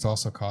 but I think it's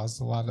also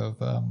caused a lot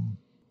of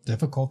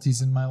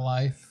difficulties in my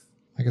life.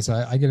 I guess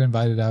I get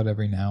invited out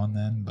every now and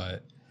then,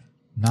 but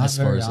not as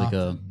far very as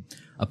often. like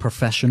a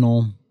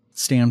professional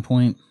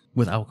standpoint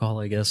with alcohol,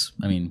 I guess.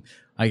 I mean,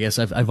 I guess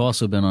I've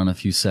also been on a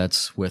few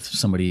sets with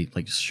somebody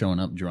like just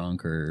showing up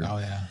drunk or. Oh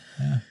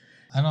yeah.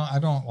 I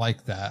don't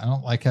like that. I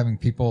don't like having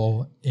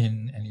people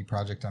in any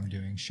project I'm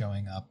doing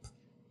showing up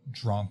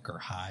drunk or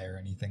high or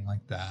anything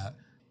like that.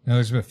 You know,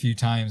 there's been a few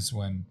times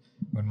when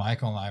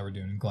Michael and I were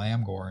doing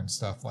glam gore and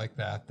stuff like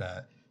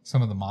that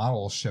some of the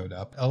models showed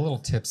up a little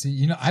tipsy.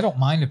 You know, I don't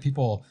mind if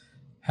people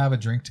have a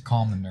drink to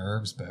calm the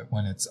nerves, but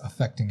when it's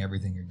affecting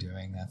everything you're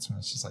doing, that's when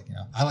it's just like, you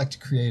know, I like to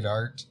create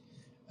art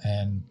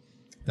and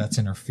that's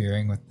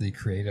interfering with the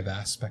creative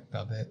aspect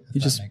of it. You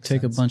just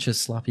take a bunch of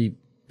sloppy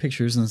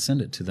pictures and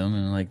send it to them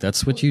and like,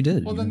 that's what you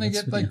did. Well, then they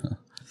get the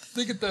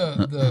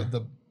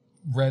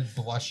red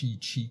blushy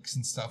cheeks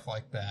and stuff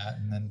like that.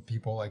 And then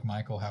people like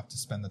Michael have to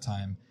spend the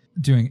time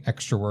doing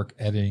extra work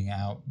editing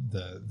out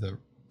the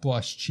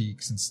blush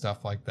cheeks and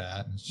stuff like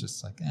that. And it's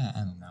just like, I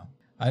don't know.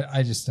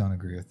 I just don't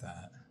agree with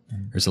that.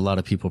 There's a lot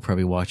of people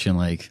probably watching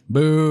like,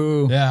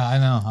 boo. Yeah, I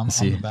know. I'm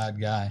the bad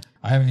guy.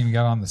 I haven't even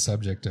got on the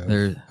subject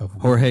of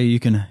Jorge, you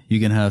can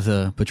have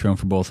the Patron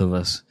for both of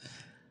us.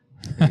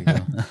 There you go.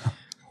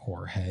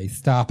 Jorge,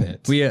 stop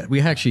it.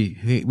 We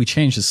actually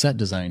changed the set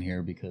design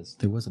here because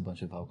there was a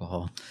bunch of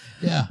alcohol.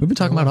 Yeah. We've been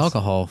talking about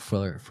alcohol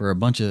for a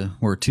bunch of,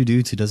 we're two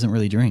dudes who doesn't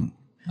really drink.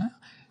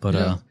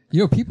 But you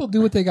know, people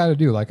do what they got to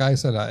do. Like I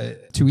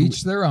said, to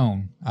each their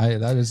own.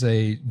 That is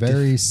a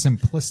very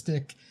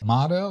simplistic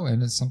motto,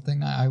 and it's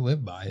something I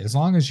live by. As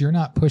long as you're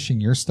not pushing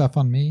your stuff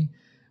on me,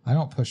 I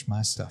don't push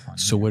my stuff on you.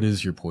 So what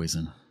is your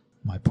poison?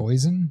 My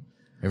poison?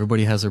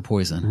 Everybody has their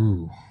poison.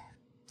 Ooh,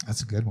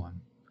 that's a good one.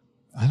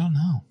 I don't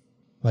know.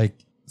 Like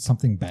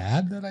something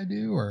bad that I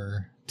do,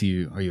 or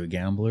are you a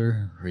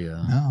gambler?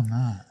 No, I'm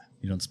not.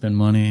 You don't spend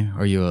money?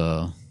 Are you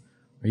a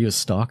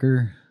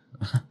stalker?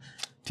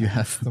 Do you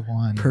have the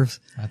one? That's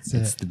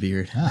it's it. the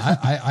beard. Yeah,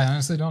 I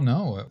honestly don't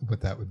know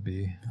what that would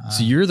be.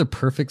 So you're the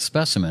perfect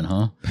specimen,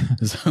 huh?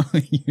 Is that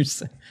what you're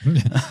saying?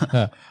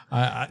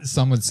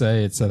 Some would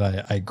say it's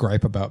that I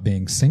gripe about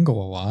being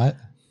single a lot.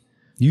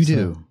 You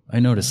do. I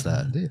noticed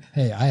that.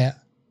 Hey,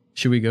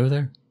 Should we go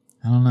there?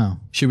 I don't know.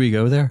 Should we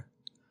go there?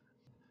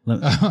 We're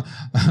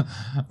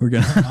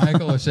gonna.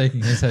 Michael is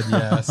shaking his head.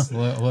 Yes.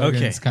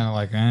 Logan's kind of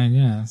like,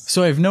 yes.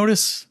 So I've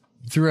noticed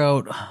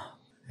throughout.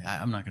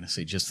 I'm not going to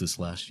say just this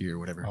last year or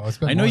whatever.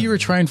 I know you were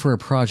trying for a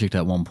project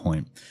at one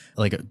point,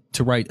 like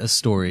to write a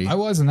story. I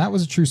was, and that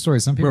was a true story.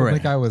 Some people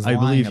think I was lying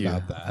believe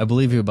about that. I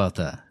believe you about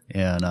that.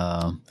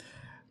 And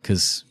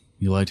because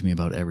you lied to me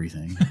about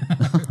everything.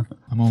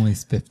 I'm only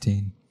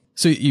 15.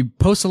 So you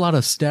post a lot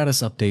of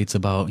status updates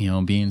about,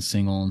 being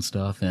single and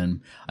stuff. And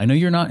I know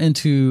you're not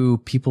into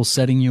people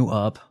setting you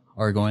up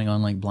or going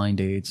on like blind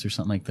dates or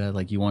something like that.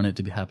 Like you want it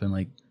to happen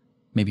like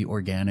maybe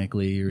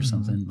organically or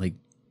something. Like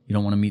you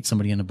don't want to meet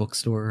somebody in a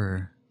bookstore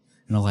or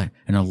in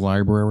a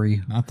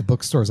library. Not the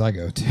bookstores I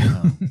go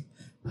to.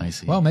 I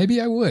see. Well,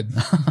 maybe I would.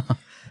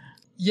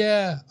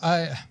 Yeah,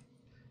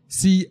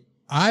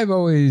 I've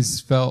always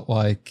felt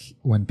like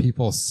when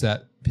people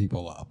set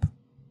people up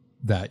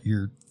that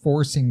you're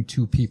forcing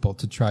two people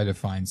to try to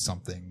find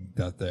something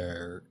that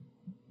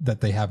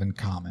they have in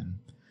common.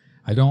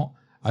 I don't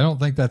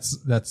think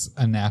that's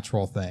a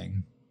natural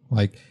thing.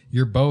 Like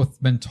you're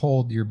both been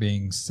told you're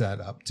being set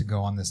up to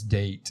go on this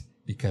date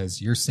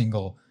because you're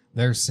single,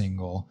 they're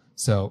single.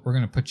 So we're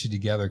going to put you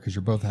together because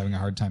you're both having a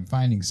hard time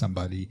finding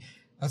somebody.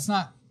 That's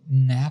not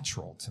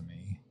natural to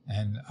me.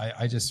 And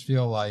I just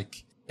feel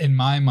like in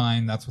my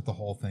mind, that's what the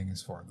whole thing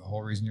is for. The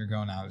whole reason you're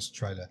going out is to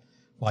try to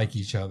like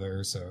each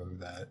other so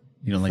that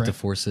you don't like to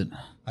force it.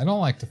 I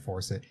don't like to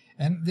force it.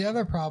 And the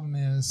other problem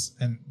is,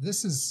 and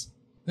this is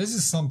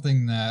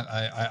something that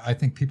I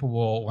think people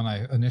will, when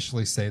I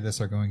initially say this,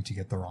 are going to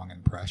get the wrong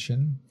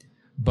impression.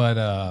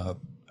 But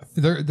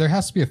there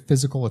has to be a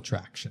physical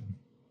attraction.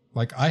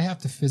 Like I have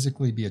to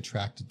physically be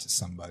attracted to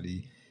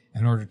somebody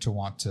in order to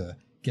want to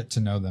get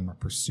to know them or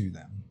pursue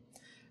them.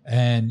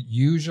 And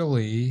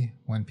usually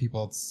when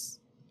people,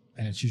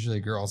 and it's usually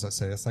girls that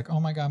say this, like, oh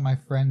my God, my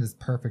friend is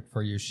perfect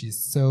for you. She's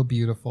so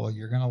beautiful.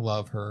 You're going to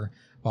love her,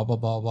 blah, blah,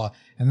 blah, blah.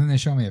 And then they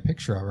show me a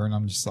picture of her and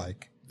I'm just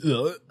like,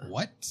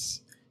 what?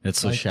 It's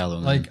so shallow.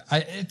 Man. Like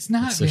it's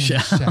not so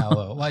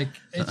shallow. Like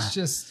it's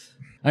just,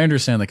 I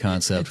understand the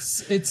concept.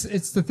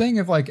 It's the thing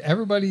of like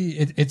everybody,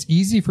 it's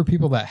easy for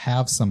people that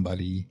have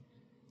somebody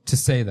to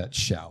say that's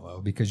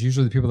shallow because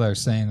usually the people that are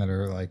saying that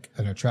are like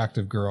an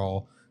attractive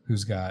girl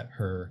who's got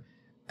her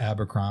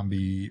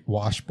Abercrombie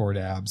washboard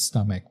abs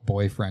stomach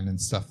boyfriend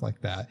and stuff like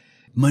that.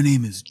 My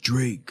name is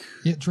Drake.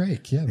 Yeah,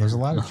 Drake. Yeah, there's a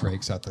lot of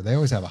Drakes out there. They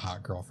always have a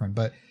hot girlfriend,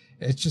 but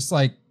it's just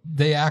like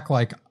they act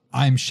like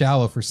I'm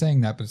shallow for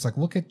saying that, but it's like,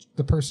 look at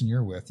the person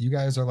you're with. You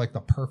guys are like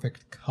the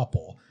perfect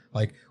couple.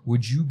 Like,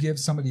 would you give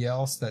somebody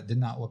else that did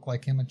not look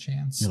like him a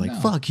chance? You're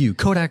like, fuck you.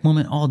 Kodak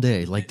moment all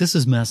day. Like, this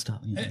is messed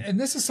up. And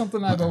this is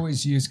something I've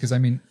always used because, I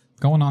mean,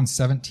 going on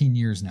 17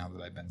 years now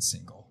that I've been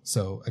single.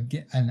 So,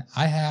 again, and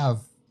I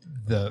have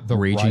the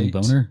raging right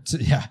boner?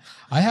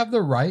 I have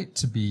the right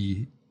to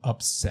be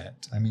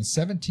upset. I mean,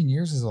 17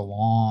 years is a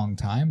long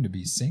time to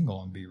be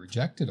single and be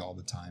rejected all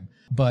the time.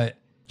 But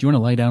do you want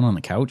to lie down on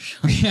the couch?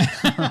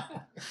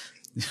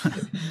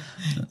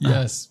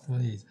 Yes,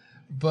 please.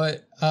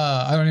 But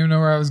I don't even know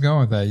where I was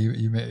going with that.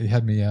 You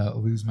had me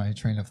lose my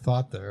train of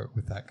thought there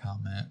with that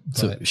comment. But,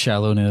 so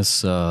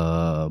shallowness,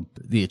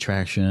 the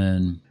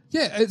attraction.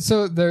 Yeah.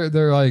 So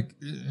they're like,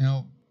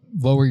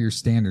 lower your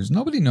standards.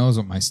 Nobody knows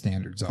what my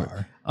standards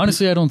are.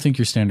 Honestly, I don't think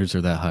your standards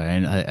are that high.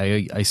 And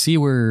I see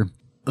where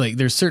like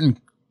there's certain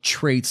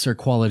traits or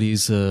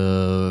qualities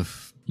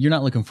of you're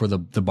not looking for the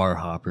bar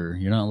hopper.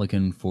 You're not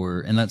looking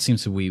for, and that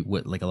seems to be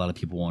what like a lot of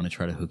people want to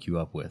try to hook you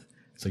up with.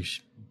 It's like,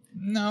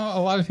 no,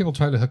 a lot of people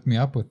try to hook me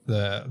up with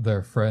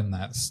their friend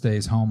that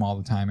stays home all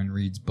the time and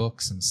reads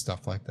books and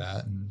stuff like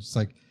that. And it's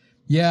like,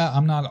 yeah,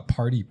 I'm not a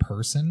party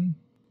person,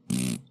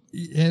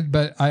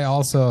 but I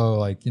also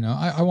like,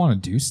 I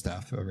want to do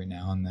stuff every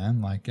now and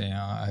then. Like,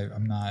 I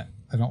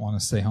don't want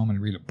to stay home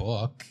and read a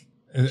book.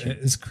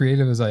 As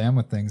creative as I am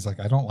with things, like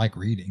I don't like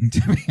reading,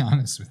 to be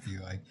honest with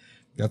you. Like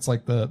that's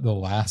like the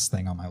last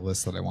thing on my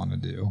list that I want to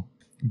do.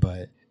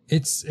 But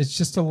it's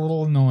just a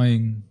little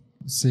annoying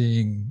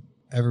seeing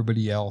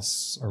everybody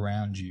else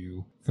around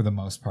you, for the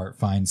most part,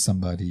 find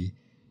somebody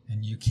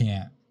and you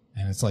can't.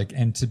 And it's like,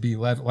 and to be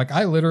led, like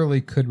I literally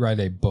could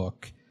write a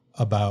book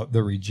about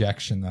the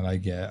rejection that I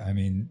get. I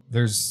mean,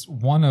 there's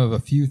one of a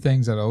few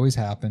things that always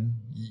happen.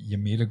 You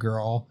meet a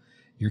girl,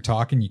 you're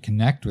talking, you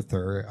connect with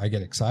her. I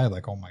get excited,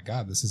 like, oh my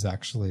God, this is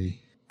actually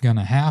going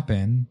to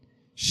happen.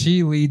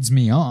 She leads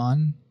me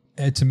on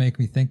to make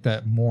me think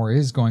that more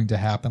is going to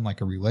happen,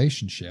 like a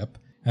relationship.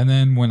 And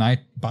then when I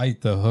bite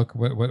the hook,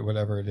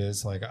 whatever it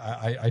is, like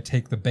I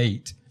take the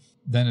bait,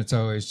 then it's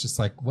always just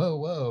like,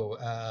 whoa,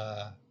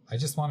 I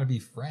just want to be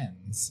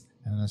friends.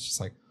 And it's just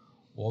like,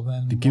 well,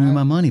 then give me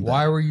my money back.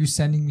 Why were you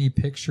sending me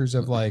pictures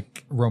of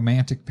like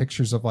romantic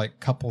pictures of like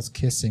couples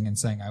kissing and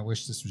saying, I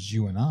wish this was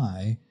you and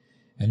I?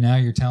 And now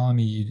you're telling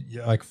me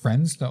like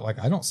friends don't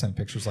I don't send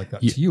pictures like that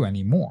to you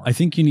anymore. I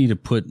think you need to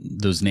put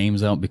those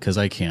names out because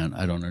I can't.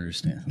 I don't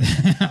understand.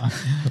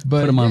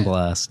 But put them on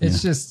blast.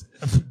 It's just,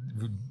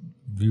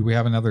 do we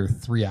have another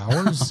 3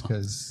 hours?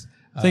 Because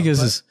thing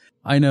is,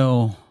 I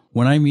know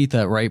when I meet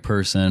that right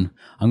person,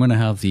 I'm going to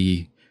have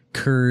the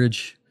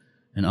courage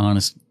and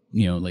honest,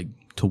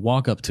 to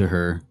walk up to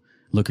her,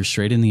 look her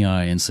straight in the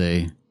eye and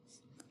say,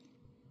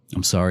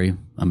 I'm sorry,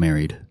 I'm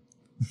married.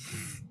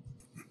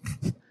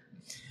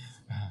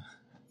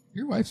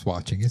 Your wife's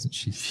watching, isn't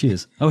she? She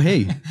is. Oh,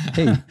 hey.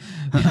 And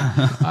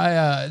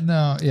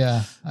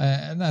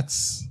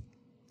that's,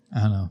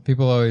 I don't know.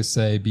 People always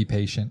say, be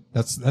patient.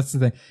 That's the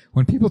thing.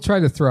 When people try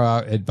to throw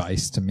out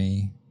advice to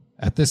me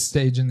at this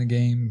stage in the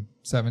game,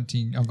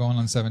 going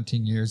on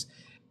 17 years,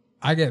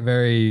 I get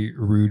very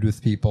rude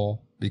with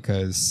people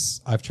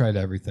because I've tried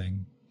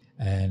everything.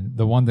 And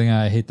the one thing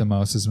I hate the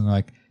most is when they're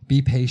like,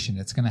 be patient.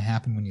 It's going to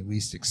happen when you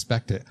least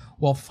expect it.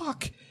 Well,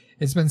 fuck.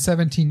 It's been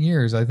 17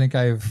 years. I think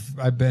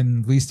I've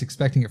been least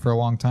expecting it for a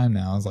long time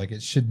now. I was like,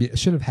 it should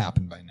have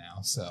happened by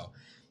now. So,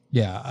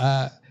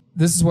 yeah,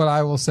 this is what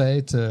I will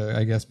say to,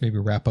 I guess, maybe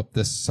wrap up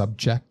this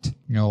subject.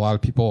 A lot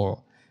of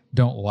people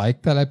don't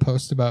like that I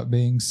post about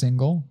being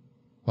single.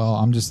 Well,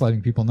 I'm just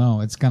letting people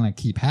know it's going to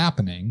keep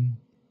happening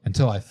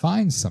until I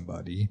find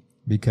somebody,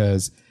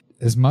 because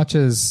as much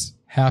as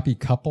happy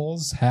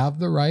couples have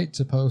the right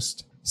to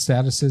post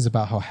statuses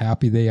about how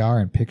happy they are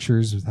and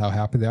pictures with how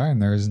happy they are,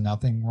 and there is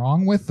nothing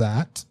wrong with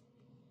that.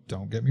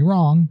 Don't get me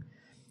wrong.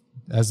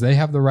 As they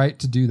have the right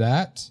to do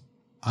that,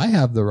 I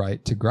have the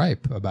right to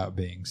gripe about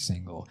being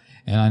single.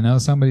 And I know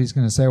somebody's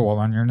going to say, well,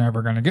 then you're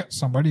never going to get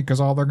somebody because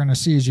all they're going to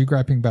see is you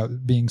griping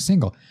about being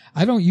single.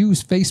 I don't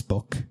use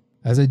Facebook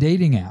as a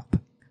dating app.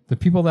 The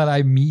people that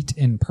I meet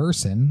in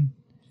person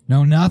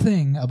know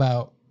nothing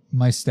about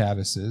my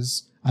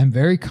statuses. I'm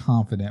very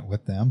confident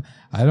with them.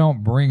 I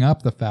don't bring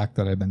up the fact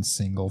that I've been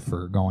single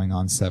for going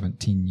on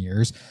 17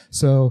 years.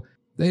 So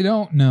they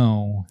don't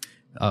know.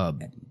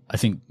 I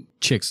think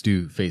chicks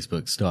do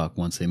Facebook stalk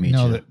once they meet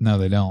you. No,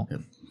 they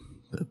don't.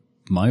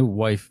 My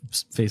wife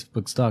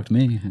Facebook stalked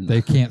me.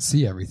 They can't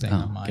see everything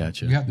on mine.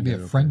 Gotcha. You have to be a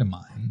friend of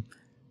mine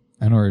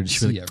in order to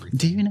see everything.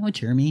 Do you know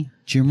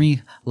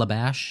Jeremy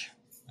Labash?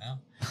 Yeah.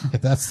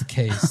 If that's the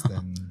case,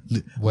 then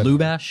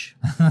Lubash?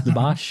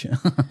 Lubash?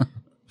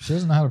 She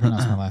doesn't know how to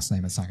pronounce my last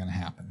name. It's not going to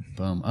happen.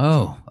 Boom.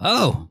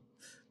 Oh.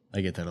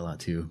 I get that a lot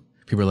too.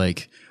 People are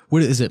like,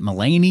 what is it,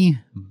 Melanie?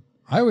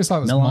 I always thought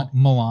it was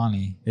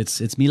Milani. It's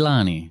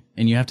Milani.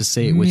 And you have to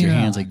say it with your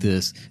hands like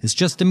this. It's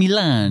just a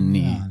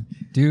Milani.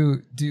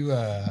 Do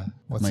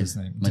what's his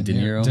name? My De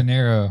Niro? De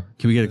Niro.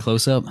 Can we get a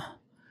close-up?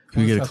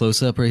 Can we get a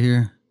close-up right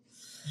here?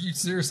 You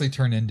seriously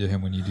turn into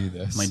him when you do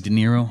this. My De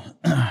Niro.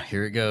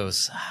 Here it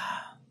goes.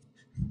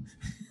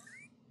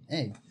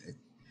 Hey,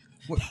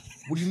 what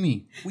do you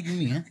mean? What do you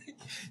mean, huh?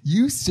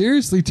 You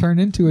seriously turn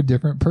into a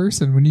different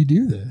person when you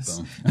do this.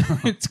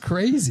 It's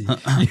crazy.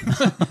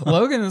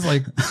 Logan is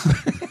like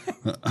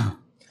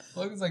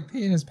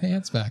peeing his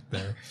pants back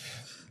there.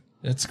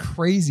 It's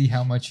crazy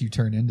how much you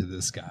turn into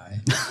this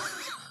guy.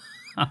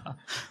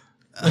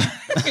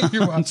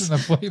 You're watching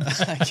the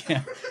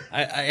playback.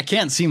 I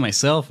can't see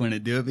myself when I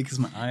do it because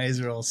my eyes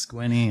are all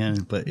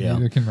squinty. But yeah,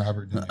 neither can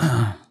Robert De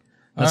Niro.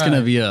 That's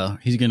gonna be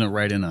he's gonna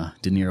write in a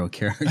De Niro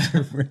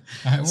character for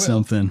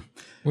something.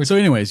 So,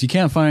 anyways, you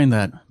can't find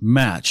that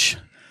match.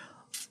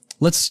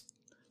 Let's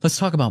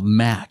talk about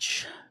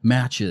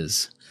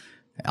matches.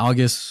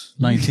 August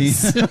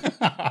 19th.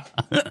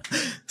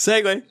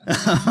 Segue.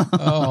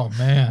 Oh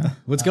man,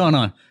 what's going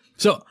on?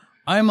 So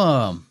I've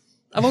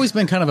always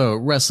been kind of a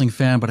wrestling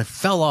fan, but I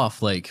fell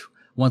off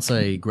once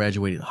I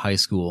graduated high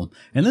school.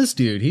 And this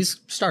dude, he's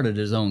started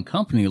his own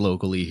company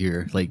locally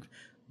here. Like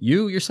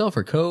you yourself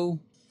are co.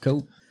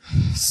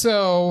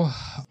 So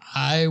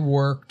I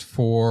worked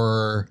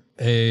for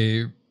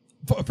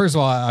first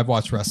of all, I've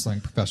watched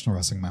professional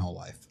wrestling my whole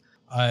life.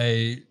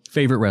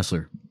 Favorite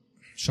wrestler?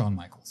 Shawn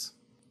Michaels.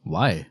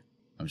 Why?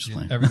 I'm just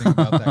playing. Everything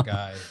about that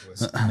guy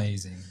was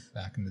amazing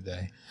back in the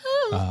day.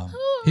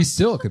 He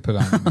still could put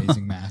on an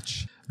amazing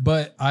match.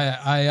 But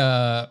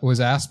I was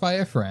asked by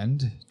a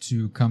friend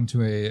to come to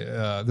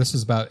this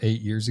was about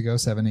 8 years ago,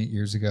 8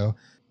 years ago.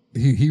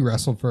 He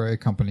wrestled for a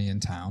company in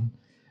town.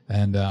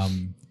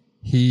 And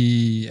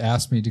he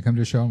asked me to come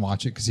to a show and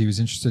watch it because he was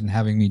interested in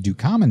having me do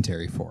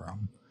commentary for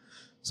him.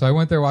 So I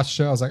went there, watched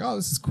the show. I was like, oh,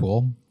 this is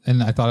cool.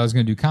 And I thought I was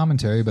going to do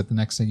commentary, but the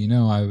next thing you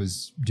know, I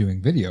was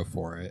doing video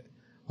for it.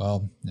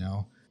 Well,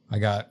 I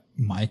got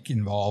Mike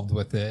involved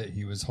with it.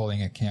 He was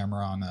holding a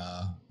camera on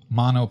a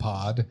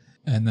monopod.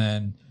 And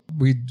then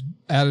we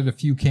added a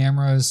few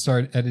cameras,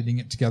 started editing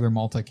it together,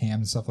 multicam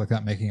and stuff like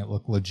that, making it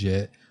look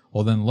legit.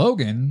 Well, then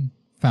Logan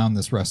found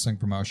this wrestling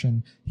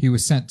promotion. He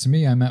was sent to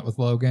me. I met with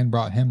Logan,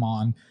 brought him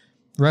on.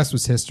 The rest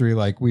was history.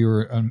 Like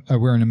we're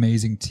an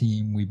amazing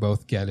team. We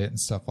both get it and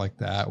stuff like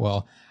that.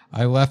 Well,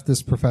 I left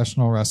this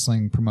professional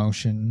wrestling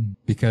promotion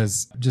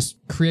because just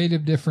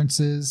creative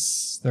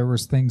differences. There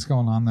was things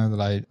going on there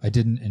that I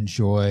didn't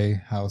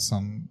enjoy, how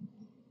some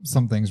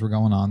things were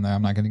going on there.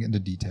 I'm not going to get into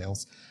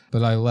details.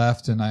 But I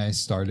left and I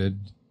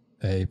started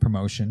a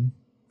promotion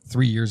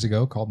 3 years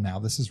ago called Now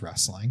This Is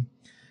Wrestling.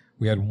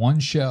 We had one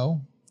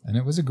show, and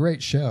it was a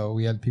great show.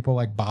 We had people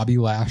like Bobby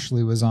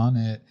Lashley was on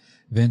it,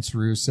 Vince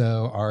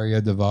Russo,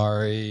 Arya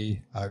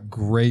Davari,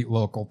 great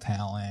local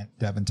talent,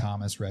 Devin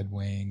Thomas, Red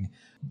Wing,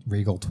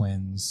 Regal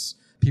Twins,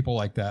 people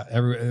like that.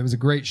 It was a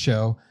great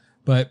show,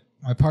 but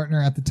my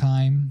partner at the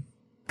time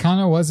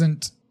kind of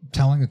wasn't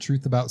telling the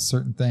truth about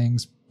certain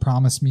things,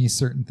 promised me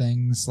certain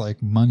things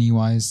like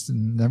money-wise,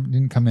 and never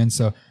didn't come in.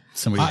 So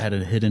somebody had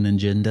a hidden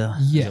agenda?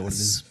 Yes. Is that what it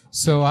is?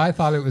 So I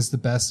thought it was the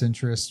best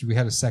interest. We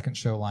had a second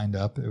show lined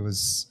up. It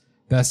was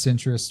best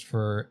interest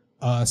for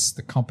us,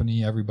 the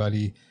company,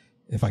 everybody,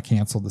 if I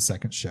canceled the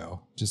second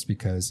show, just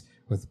because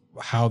with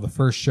how the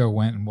first show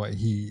went and what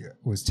he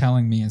was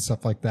telling me and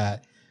stuff like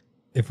that,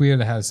 if we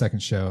had had a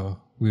second show,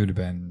 we would have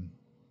been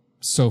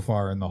so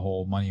far in the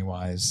hole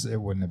money-wise,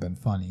 it wouldn't have been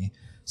funny.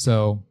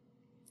 So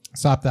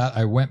stopped that.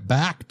 I went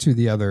back to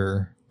the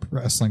other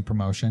wrestling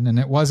promotion, and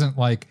it wasn't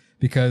like,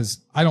 because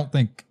I don't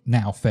think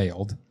Now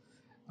failed.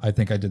 I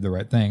think I did the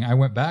right thing. I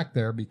went back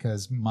there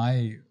because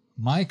my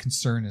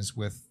concern is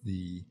with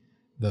the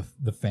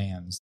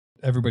fans,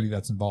 everybody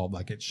that's involved.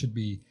 Like, it should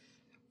be,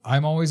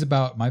 I'm always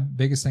about, my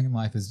biggest thing in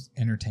life is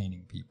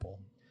entertaining people.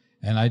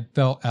 And I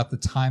felt at the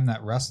time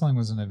that wrestling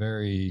was in a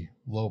very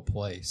low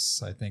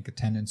place. I think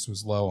attendance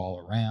was low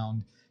all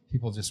around.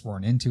 People just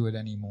weren't into it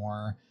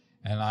anymore.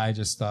 And I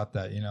just thought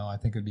that, I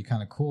think it'd be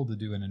kind of cool to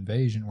do an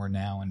invasion where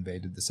Now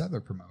invaded this other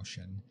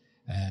promotion.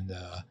 And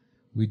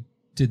we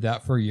did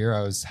that for a year.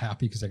 I was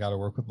happy because I got to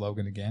work with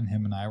Logan again.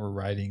 Him and I were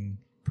writing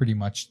pretty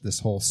much this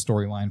whole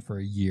storyline for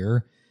a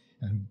year.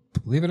 And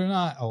believe it or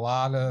not,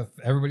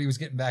 everybody was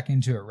getting back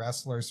into it.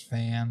 Wrestlers,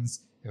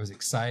 fans. It was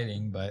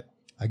exciting. But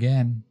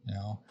again,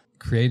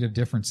 creative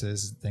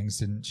differences, things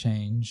didn't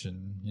change.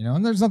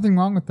 And there's nothing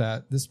wrong with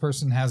that. This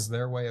person has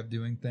their way of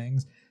doing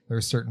things. There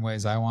are certain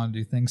ways I want to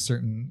do things,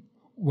 certain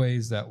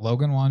ways that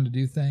Logan wanted to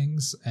do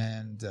things.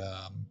 And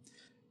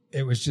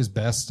it was just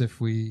best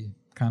if we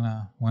kind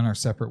of went our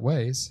separate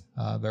ways.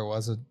 There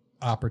was an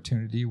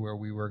opportunity where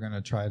we were going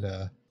to try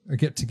to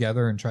get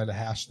together and try to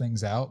hash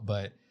things out,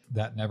 but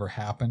that never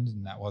happened,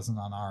 and that wasn't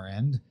on our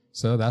end.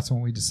 So that's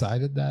when we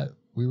decided that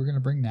we were going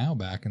to bring Now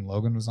back, and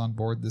Logan was on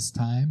board this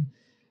time.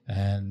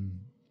 And,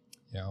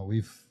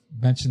 we've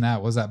mentioned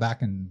that. Was that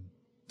back in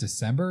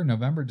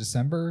November,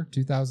 December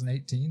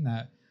 2018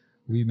 that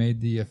we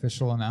made the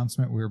official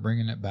announcement we were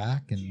bringing it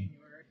back in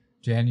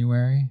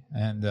January.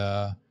 And,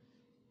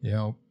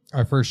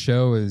 our first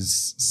show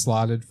is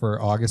slotted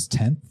for August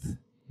 10th,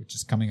 which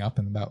is coming up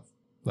in about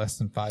less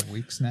than 5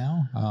 weeks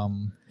now.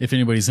 If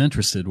anybody's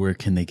interested, where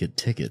can they get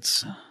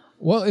tickets?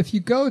 Well, if you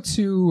go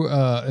to,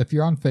 if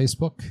you're on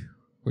Facebook,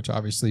 which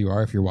obviously you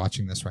are if you're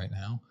watching this right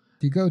now,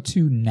 if you go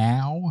to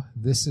Now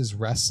This Is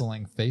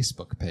Wrestling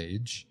Facebook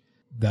page,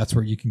 that's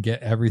where you can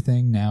get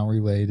everything Now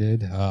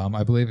related.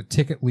 I believe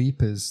Ticket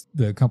Leap is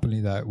the company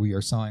that we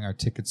are selling our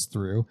tickets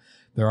through.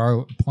 There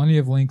are plenty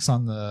of links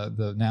on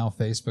the Now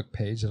Facebook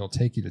page that'll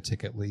take you to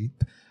Ticket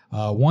Leap.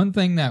 One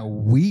thing that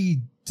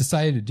we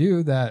decided to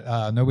do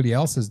that nobody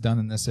else has done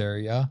in this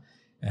area,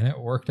 and it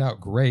worked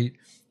out great,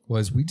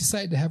 was we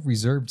decided to have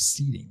reserved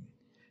seating.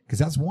 Because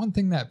that's one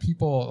thing that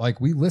people,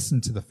 like, we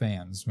listened to the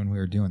fans when we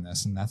were doing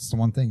this. And that's the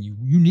one thing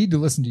you need to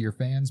listen to your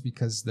fans,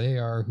 because they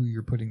are who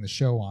you're putting the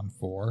show on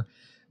for.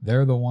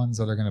 They're the ones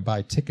that are going to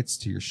buy tickets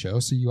to your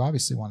show. So you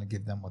obviously want to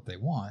give them what they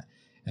want.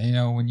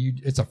 And, when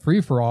it's a free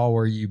for all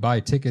where you buy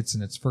tickets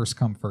and it's first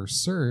come,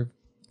 first serve,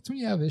 that's when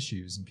you have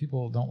issues and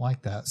people don't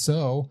like that.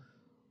 So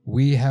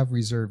we have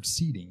reserved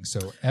seating.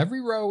 So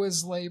every row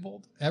is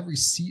labeled, every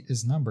seat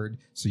is numbered.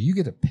 So you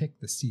get to pick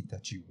the seat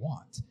that you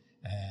want.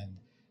 And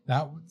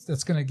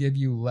that's going to give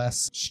you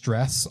less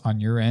stress on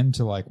your end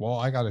to I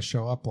got to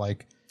show up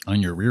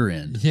on your rear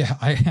end. Yeah,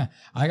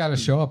 I got to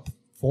show up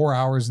 4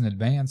 hours in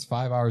advance,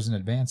 5 hours in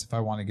advance if I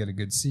want to get a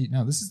good seat.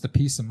 No, this is the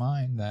peace of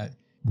mind that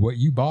what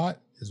you bought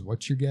is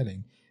what you're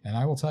getting. And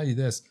I will tell you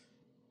this,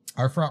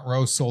 our front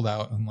row sold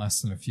out in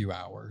less than a few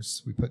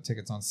hours. We put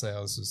tickets on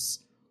sale. This was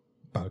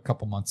about a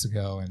couple months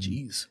ago, and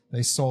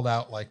they sold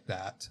out like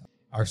that.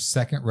 Our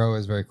second row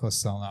is very close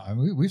to selling out. I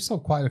mean, we've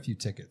sold quite a few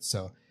tickets.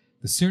 So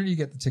the sooner you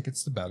get the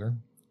tickets, the better.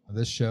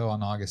 This show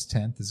on August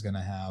 10th is going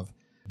to have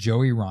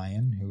Joey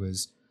Ryan, who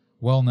is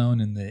well known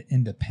in the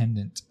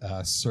independent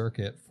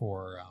circuit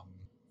for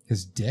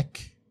his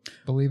dick,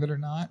 believe it or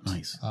not.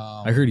 Nice.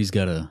 I heard he's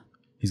got a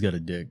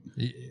dick.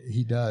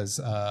 He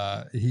does.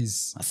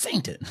 He's I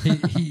synced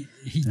it.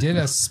 he did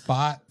a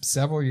spot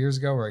several years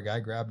ago where a guy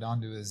grabbed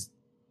onto his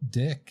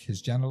dick,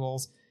 his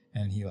genitals,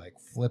 and he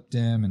flipped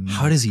him. And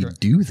how does he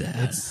do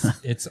that?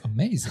 It's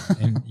amazing,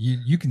 and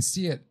you can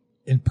see it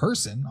in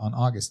person on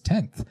August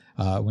 10th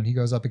when he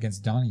goes up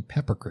against Donnie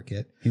Pepper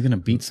Cricket. He's gonna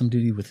beat some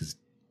dude with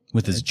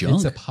his junk.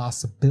 It's a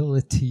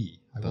possibility.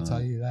 I will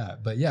tell you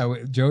that. But yeah,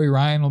 Joey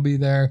Ryan will be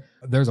there.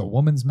 There's a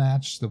women's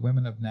match, the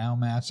Women of Now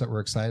match that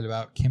we're excited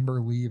about.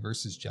 Kimberly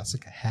versus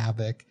Jessica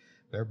Havoc.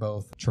 They're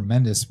both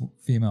tremendous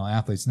female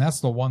athletes. And that's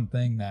the one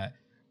thing that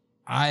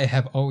I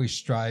have always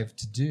strived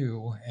to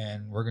do,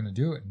 and we're going to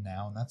do it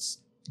now. And that's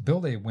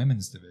build a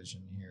women's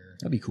division here.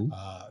 That'd be cool.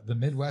 The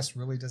Midwest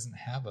really doesn't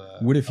have a.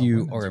 What if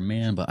you women's are a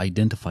man but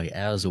identify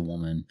as a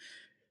woman?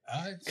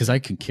 Because I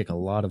can kick a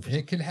lot of.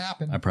 It could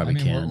happen. I probably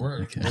can.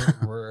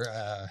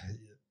 We're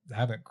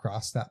haven't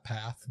crossed that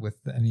path with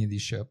any of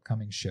these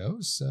upcoming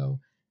shows, so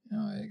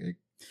it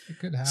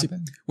could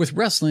happen. See, with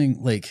wrestling,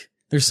 like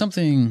there's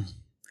something.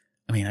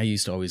 I mean, I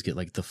used to always get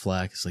like the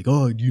flack. It's like,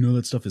 oh, you know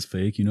that stuff is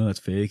fake. You know that's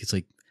fake. It's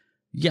like,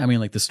 yeah, I mean,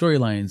 like the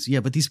storylines,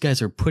 yeah, but these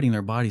guys are putting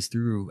their bodies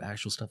through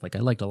actual stuff. Like I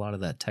liked a lot of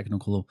that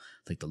technical,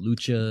 like the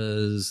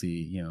luchas,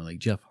 the like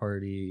Jeff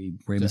Hardy,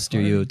 Rey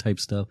Mysterio type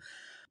stuff.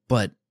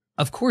 But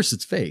of course,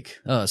 it's fake.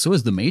 So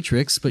is the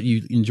Matrix, but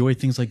you enjoy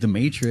things like the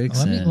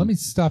Matrix. Let me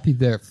stop you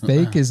there.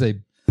 Fake is a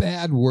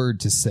bad word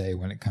to say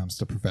when it comes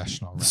to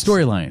professional wrestling.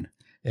 Storyline.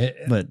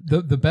 But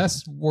the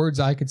best words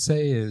I could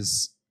say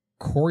is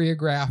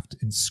choreographed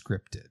and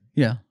scripted.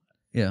 Yeah.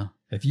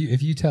 If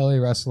you tell a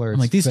wrestler, it's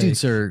like these fake,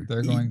 dudes are.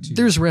 They're going to.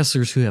 There's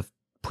wrestlers who have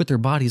put their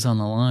bodies on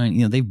the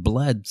line. They've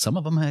bled. Some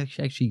of them have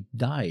actually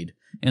died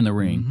in the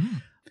ring. Mm-hmm.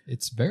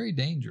 It's very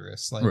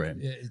dangerous. Like right.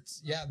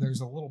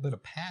 There's a little bit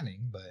of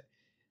padding, but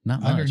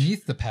not much.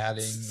 Underneath the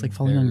padding, it's like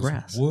falling on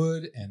grass.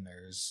 Wood and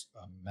there's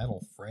a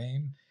metal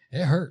frame.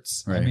 It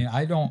hurts. Right. I mean,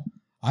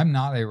 I'm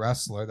not a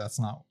wrestler. That's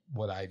not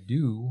what I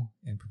do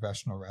in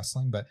professional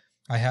wrestling, but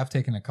I have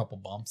taken a couple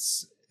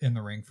bumps in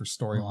the ring for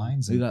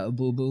storylines. You got a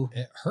boo-boo.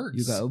 It hurts.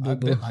 You got a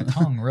boo-boo. I bit my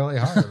tongue really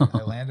hard.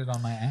 I landed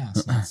on my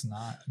ass. And it's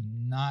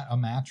not a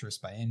mattress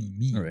by any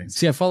means. All right.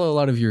 See, I follow a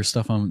lot of your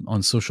stuff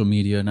on social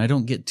media, and I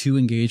don't get too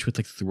engaged with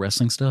like the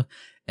wrestling stuff.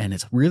 And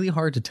it's really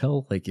hard to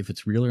tell like if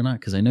it's real or not,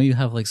 because I know you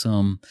have like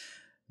some,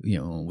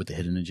 with the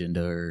hidden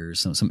agenda or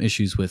some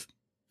issues with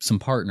some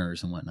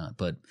partners and whatnot.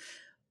 But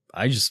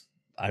I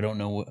don't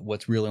know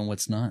what's real and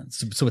what's not.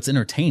 So it's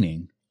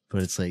entertaining.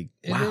 But it's like,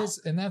 wow. It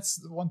is, and that's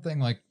the one thing,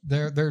 like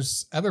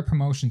there's other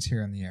promotions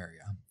here in the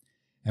area,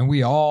 and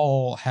we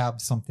all have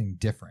something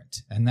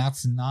different. And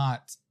that's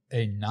not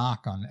a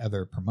knock on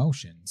other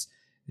promotions.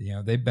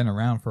 They've been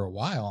around for a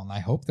while, and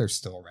I hope they're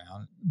still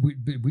around.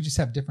 We just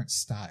have different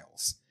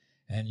styles.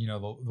 And,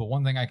 the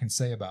one thing I can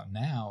say about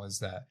now is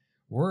that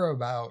we're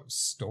about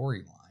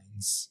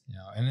storylines,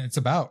 and it's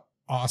about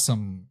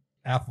awesome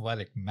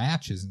athletic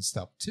matches and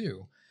stuff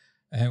too.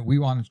 And we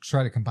want to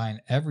try to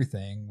combine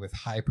everything with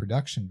high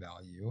production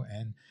value.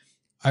 And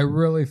I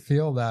really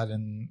feel that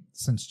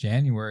since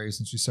January,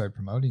 since we started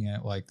promoting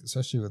it, like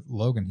especially with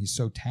Logan, he's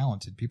so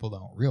talented. People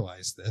don't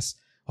realize this.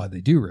 Well,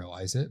 they do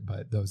realize it,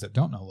 but those that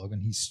don't know Logan,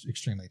 he's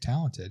extremely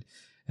talented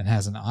and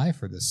has an eye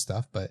for this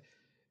stuff. But,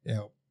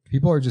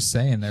 people are just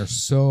saying they're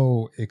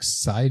so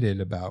excited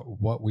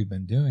about what we've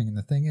been doing. And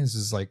the thing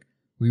is like,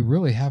 we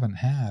really haven't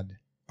had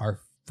our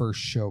first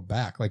show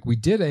back. Like we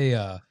did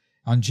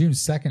on June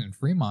 2nd in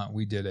Fremont,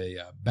 we did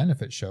a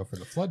benefit show for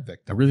the flood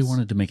victims. I really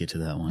wanted to make it to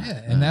that one.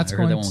 Yeah, and that's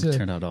going that one to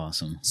turn out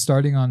awesome.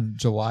 Starting on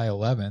July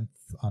 11th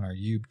on our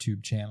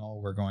YouTube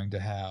channel, we're going to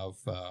have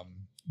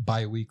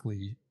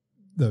bi-weekly.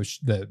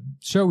 The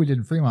show we did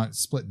in Fremont is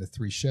split into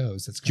 3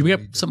 shows. Do we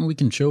have something we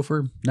can show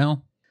for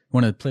now?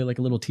 Want to play like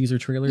a little teaser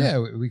trailer? Yeah,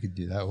 we could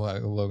do that. Well,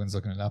 Logan's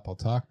looking it up. I'll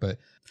talk. But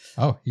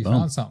he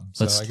found something.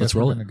 So I guess let's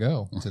roll we're going to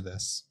go to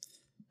this.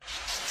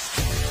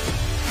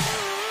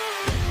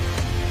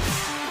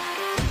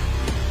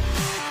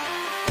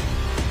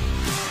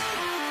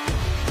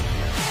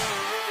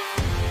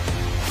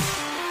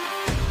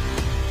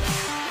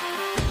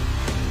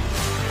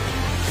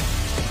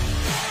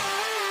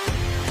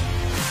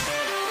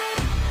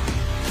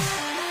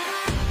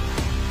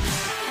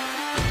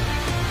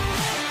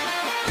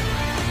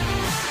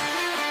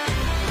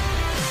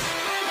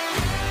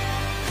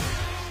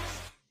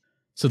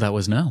 So that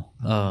was now.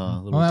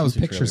 That was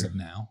pictures trailer. Of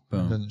now.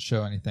 Boom. It doesn't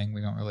show anything.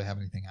 We don't really have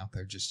anything out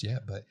there just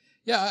yet. But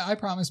yeah, I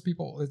promise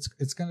people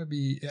it's going to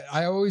be.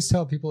 I always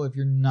tell people, if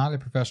you're not a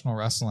professional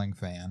wrestling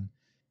fan,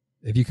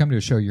 if you come to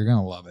a show, you're going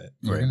to love it.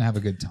 You're going to have a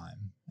good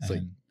time.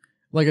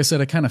 Like I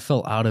said, I kind of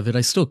fell out of it.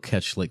 I still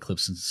catch like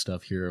clips and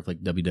stuff here of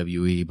like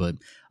WWE, but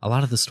a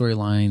lot of the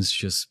storylines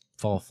just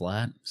fall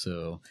flat.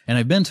 So, and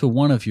I've been to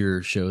one of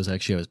your shows.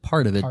 Actually, I was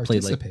part of it.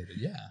 Played like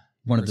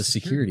one of the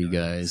security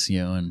guys,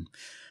 and.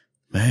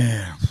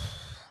 Man,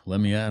 let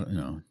me out.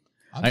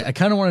 I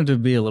kind of wanted to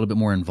be a little bit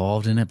more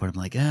involved in it, but I'm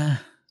like, I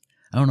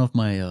don't know if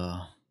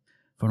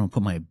if I don't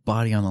put my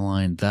body on the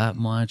line that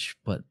much,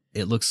 but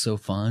it looks so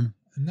fun.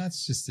 And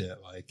that's just it.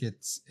 Like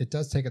it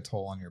does take a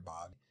toll on your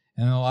body,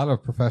 and a lot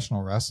of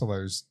professional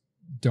wrestlers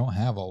don't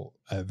have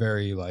a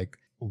very like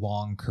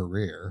long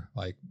career.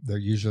 Like they're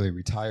usually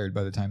retired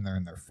by the time they're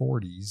in their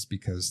 40s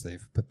because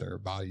they've put their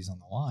bodies on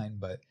the line,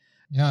 but.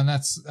 And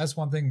that's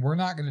one thing. We're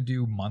not going to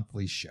do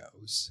monthly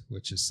shows,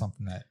 which is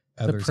something that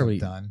others have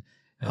done.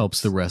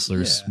 Helps the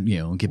wrestlers,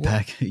 get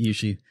back.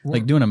 Usually,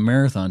 like doing a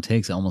marathon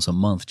takes almost a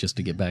month just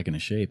to get back into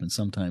shape, and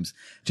sometimes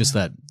just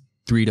that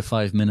 3 to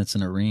 5 minutes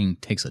in a ring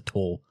takes a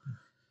toll.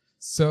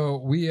 So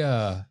we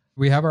have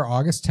our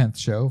August 10th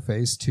show.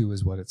 Phase 2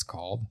 is what it's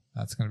called.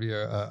 That's going to be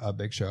a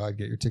big show. I'd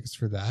get your tickets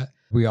for that.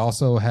 We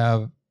also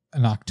have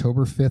an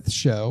October 5th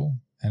show.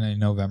 and a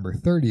November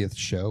 30th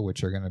show,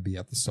 which are going to be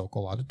at the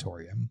Sokol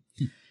Auditorium.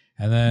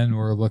 And then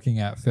we're looking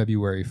at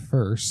February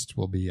 1st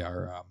will be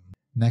our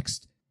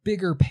next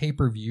bigger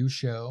pay-per-view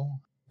show.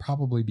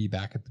 Probably be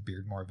back at the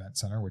Beardmore Event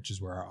Center, which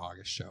is where our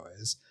August show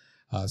is.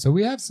 So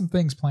we have some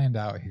things planned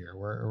out here.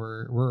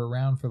 We're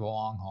around for the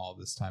long haul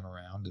this time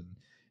around, and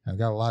I've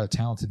got a lot of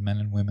talented men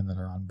and women that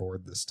are on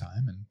board this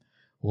time, and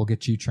we'll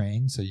get you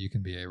trained so you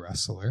can be a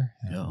wrestler.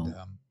 And,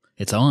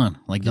 it's on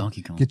like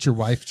Donkey Kong. Get your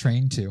wife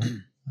trained too.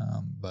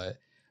 But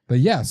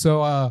yeah,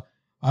 so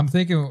I'm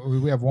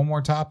thinking we have one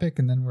more topic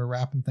and then we're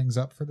wrapping things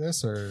up for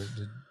this.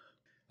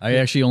 I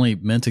actually only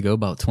meant to go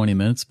about 20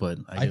 minutes, but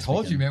I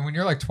told you, man, when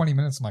you're like 20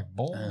 minutes, I'm like,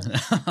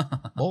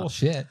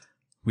 bullshit.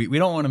 We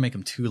don't want to make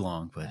them too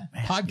long, but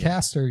man,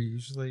 podcasts are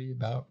usually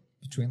about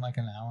between like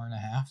an hour and a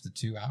half to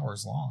 2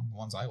 hours long. The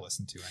ones I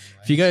listen to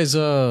anyway. If you guys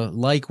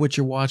like what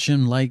you're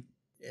watching,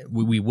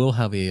 we will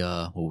have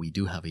we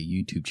do have a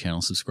YouTube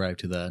channel. Subscribe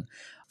to that.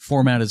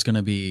 Format is going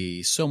to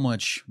be so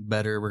much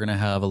better. We're going to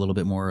have a little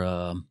bit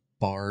more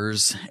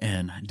bars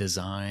and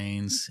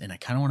designs, and I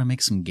kind of want to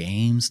make some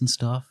games and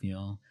stuff.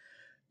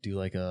 Do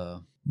like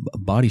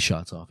body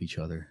shots off each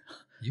other.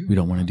 We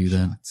don't want to do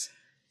that.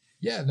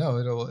 Yeah, no,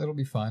 it'll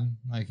be fun.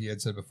 Like you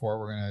had said before,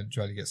 we're gonna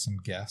try to get some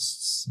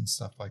guests and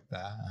stuff like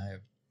that. I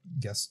have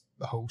guest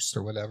host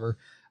or whatever.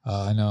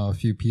 I know a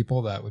few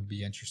people that would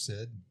be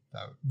interested.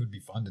 That would be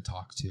fun to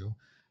talk to.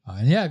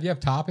 And yeah, if you have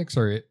topics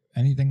or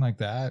anything like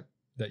that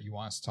you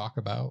want us to talk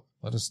about,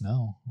 let us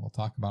know. We'll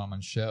talk about them on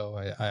the show.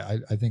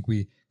 I think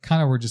we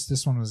kind of were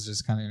this one was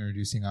just kind of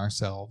introducing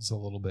ourselves a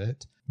little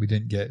bit. We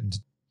didn't get into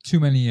too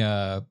many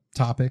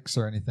topics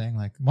or anything.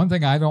 Like one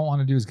thing I don't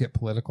want to do is get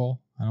political.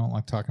 I don't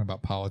like talking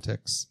about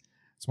politics.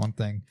 It's one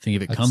thing. I think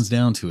if it comes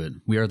down to it,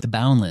 we are the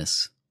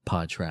boundless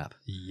pod trap.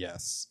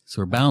 Yes.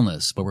 So we're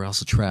boundless, but we're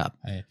also trapped.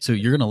 So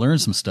you're going to learn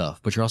some stuff,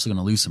 but you're also going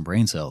to lose some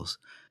brain cells.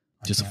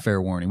 Just a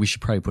fair warning. We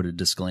should probably put a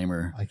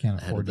disclaimer. I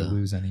can't afford to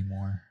lose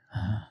anymore.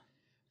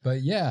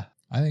 But yeah,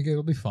 I think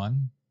it'll be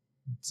fun.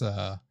 It's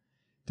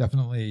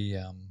definitely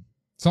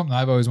something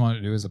I've always wanted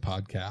to do as a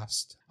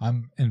podcast.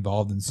 I'm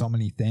involved in so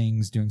many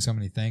things, doing so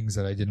many things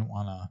that I didn't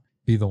want to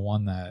be the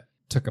one that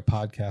took a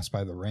podcast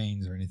by the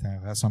reins or anything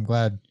like that. So I'm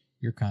glad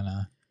you're kind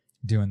of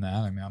doing that.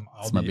 I mean,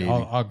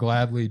 I'll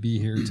gladly be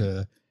here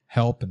to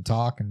help and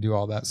talk and do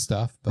all that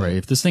stuff. But right.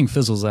 If this thing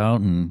fizzles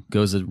out and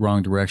goes the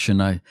wrong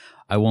direction, I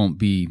won't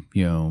be,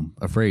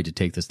 afraid to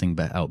take this thing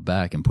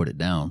back and put it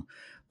down.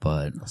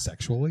 But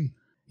sexually,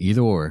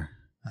 either or.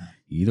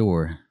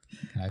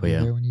 Can I be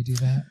there when you do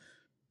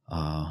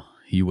that?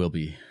 You will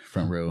be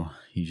front row.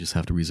 You just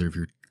have to reserve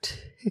your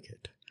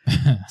ticket.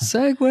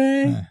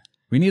 Segway.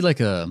 We need like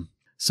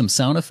some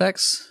sound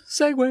effects.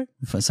 Segway.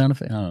 Sound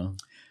effect. I don't know.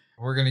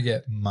 We're going to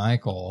get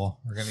Michael.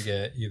 We're going to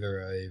get either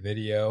a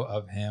video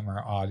of him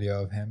or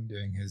audio of him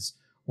doing his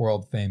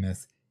world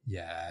famous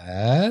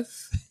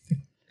yes.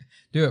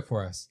 Do it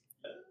for us.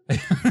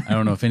 I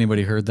don't know if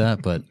anybody heard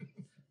that, but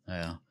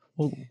yeah.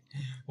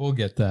 We'll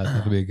get that.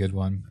 That'll be a good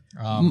one.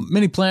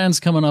 Many plans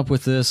coming up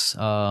with this.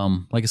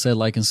 Like I said,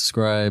 like and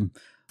subscribe.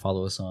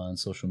 Follow us on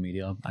social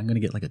media. I'm going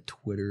to get like a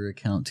Twitter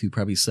account too,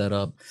 probably set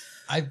up.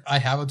 I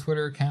have a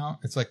Twitter account.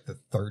 It's like the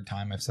third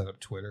time I've set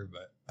up Twitter,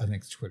 but I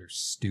think Twitter's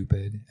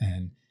stupid.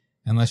 And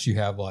unless you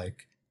have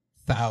like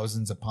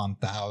thousands upon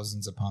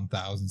thousands upon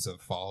thousands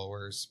of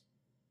followers,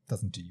 it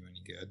doesn't do you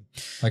any good.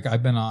 Like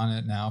I've been on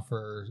it now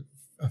for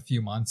a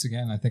few months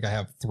again. I think I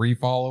have 3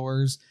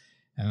 followers.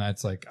 And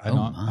that's like, I'm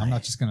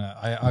not just going to,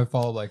 I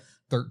follow like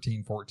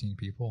 13, 14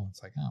 people.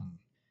 It's like,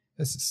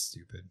 this is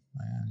stupid.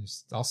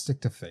 I'll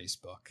stick to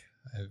Facebook.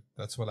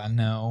 That's what I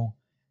know.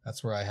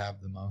 That's where I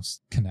have the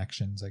most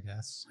connections, I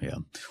guess. Yeah.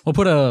 We'll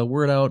put a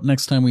word out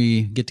next time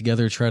we get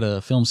together, try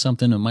to film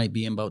something. It might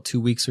be in about 2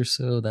 weeks or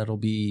so. That'll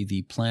be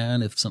the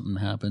plan. If something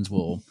happens,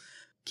 we'll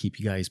keep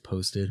you guys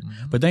posted.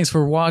 Mm-hmm. But thanks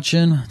for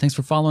watching. Thanks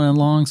for following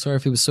along. Sorry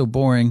if it was so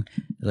boring.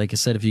 Like I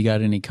said, if you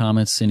got any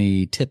comments,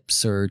 any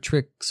tips or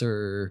tricks,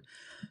 or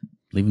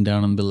leave them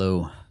down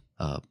below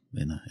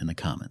in the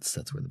comments.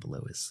 That's where the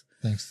below is.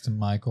 Thanks to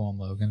Michael and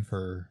Logan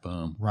for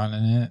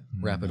running it.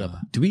 Wrap it up.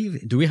 Do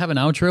we have an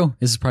outro?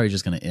 This is probably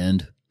just going to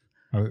end.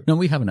 No,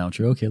 we have an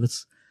outro. Okay,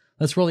 let's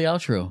roll the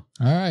outro.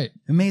 All right.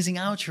 Amazing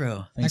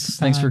outro.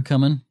 Thanks for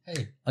coming.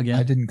 Hey, again.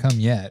 I didn't come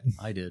yet.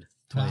 I did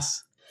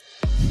twice.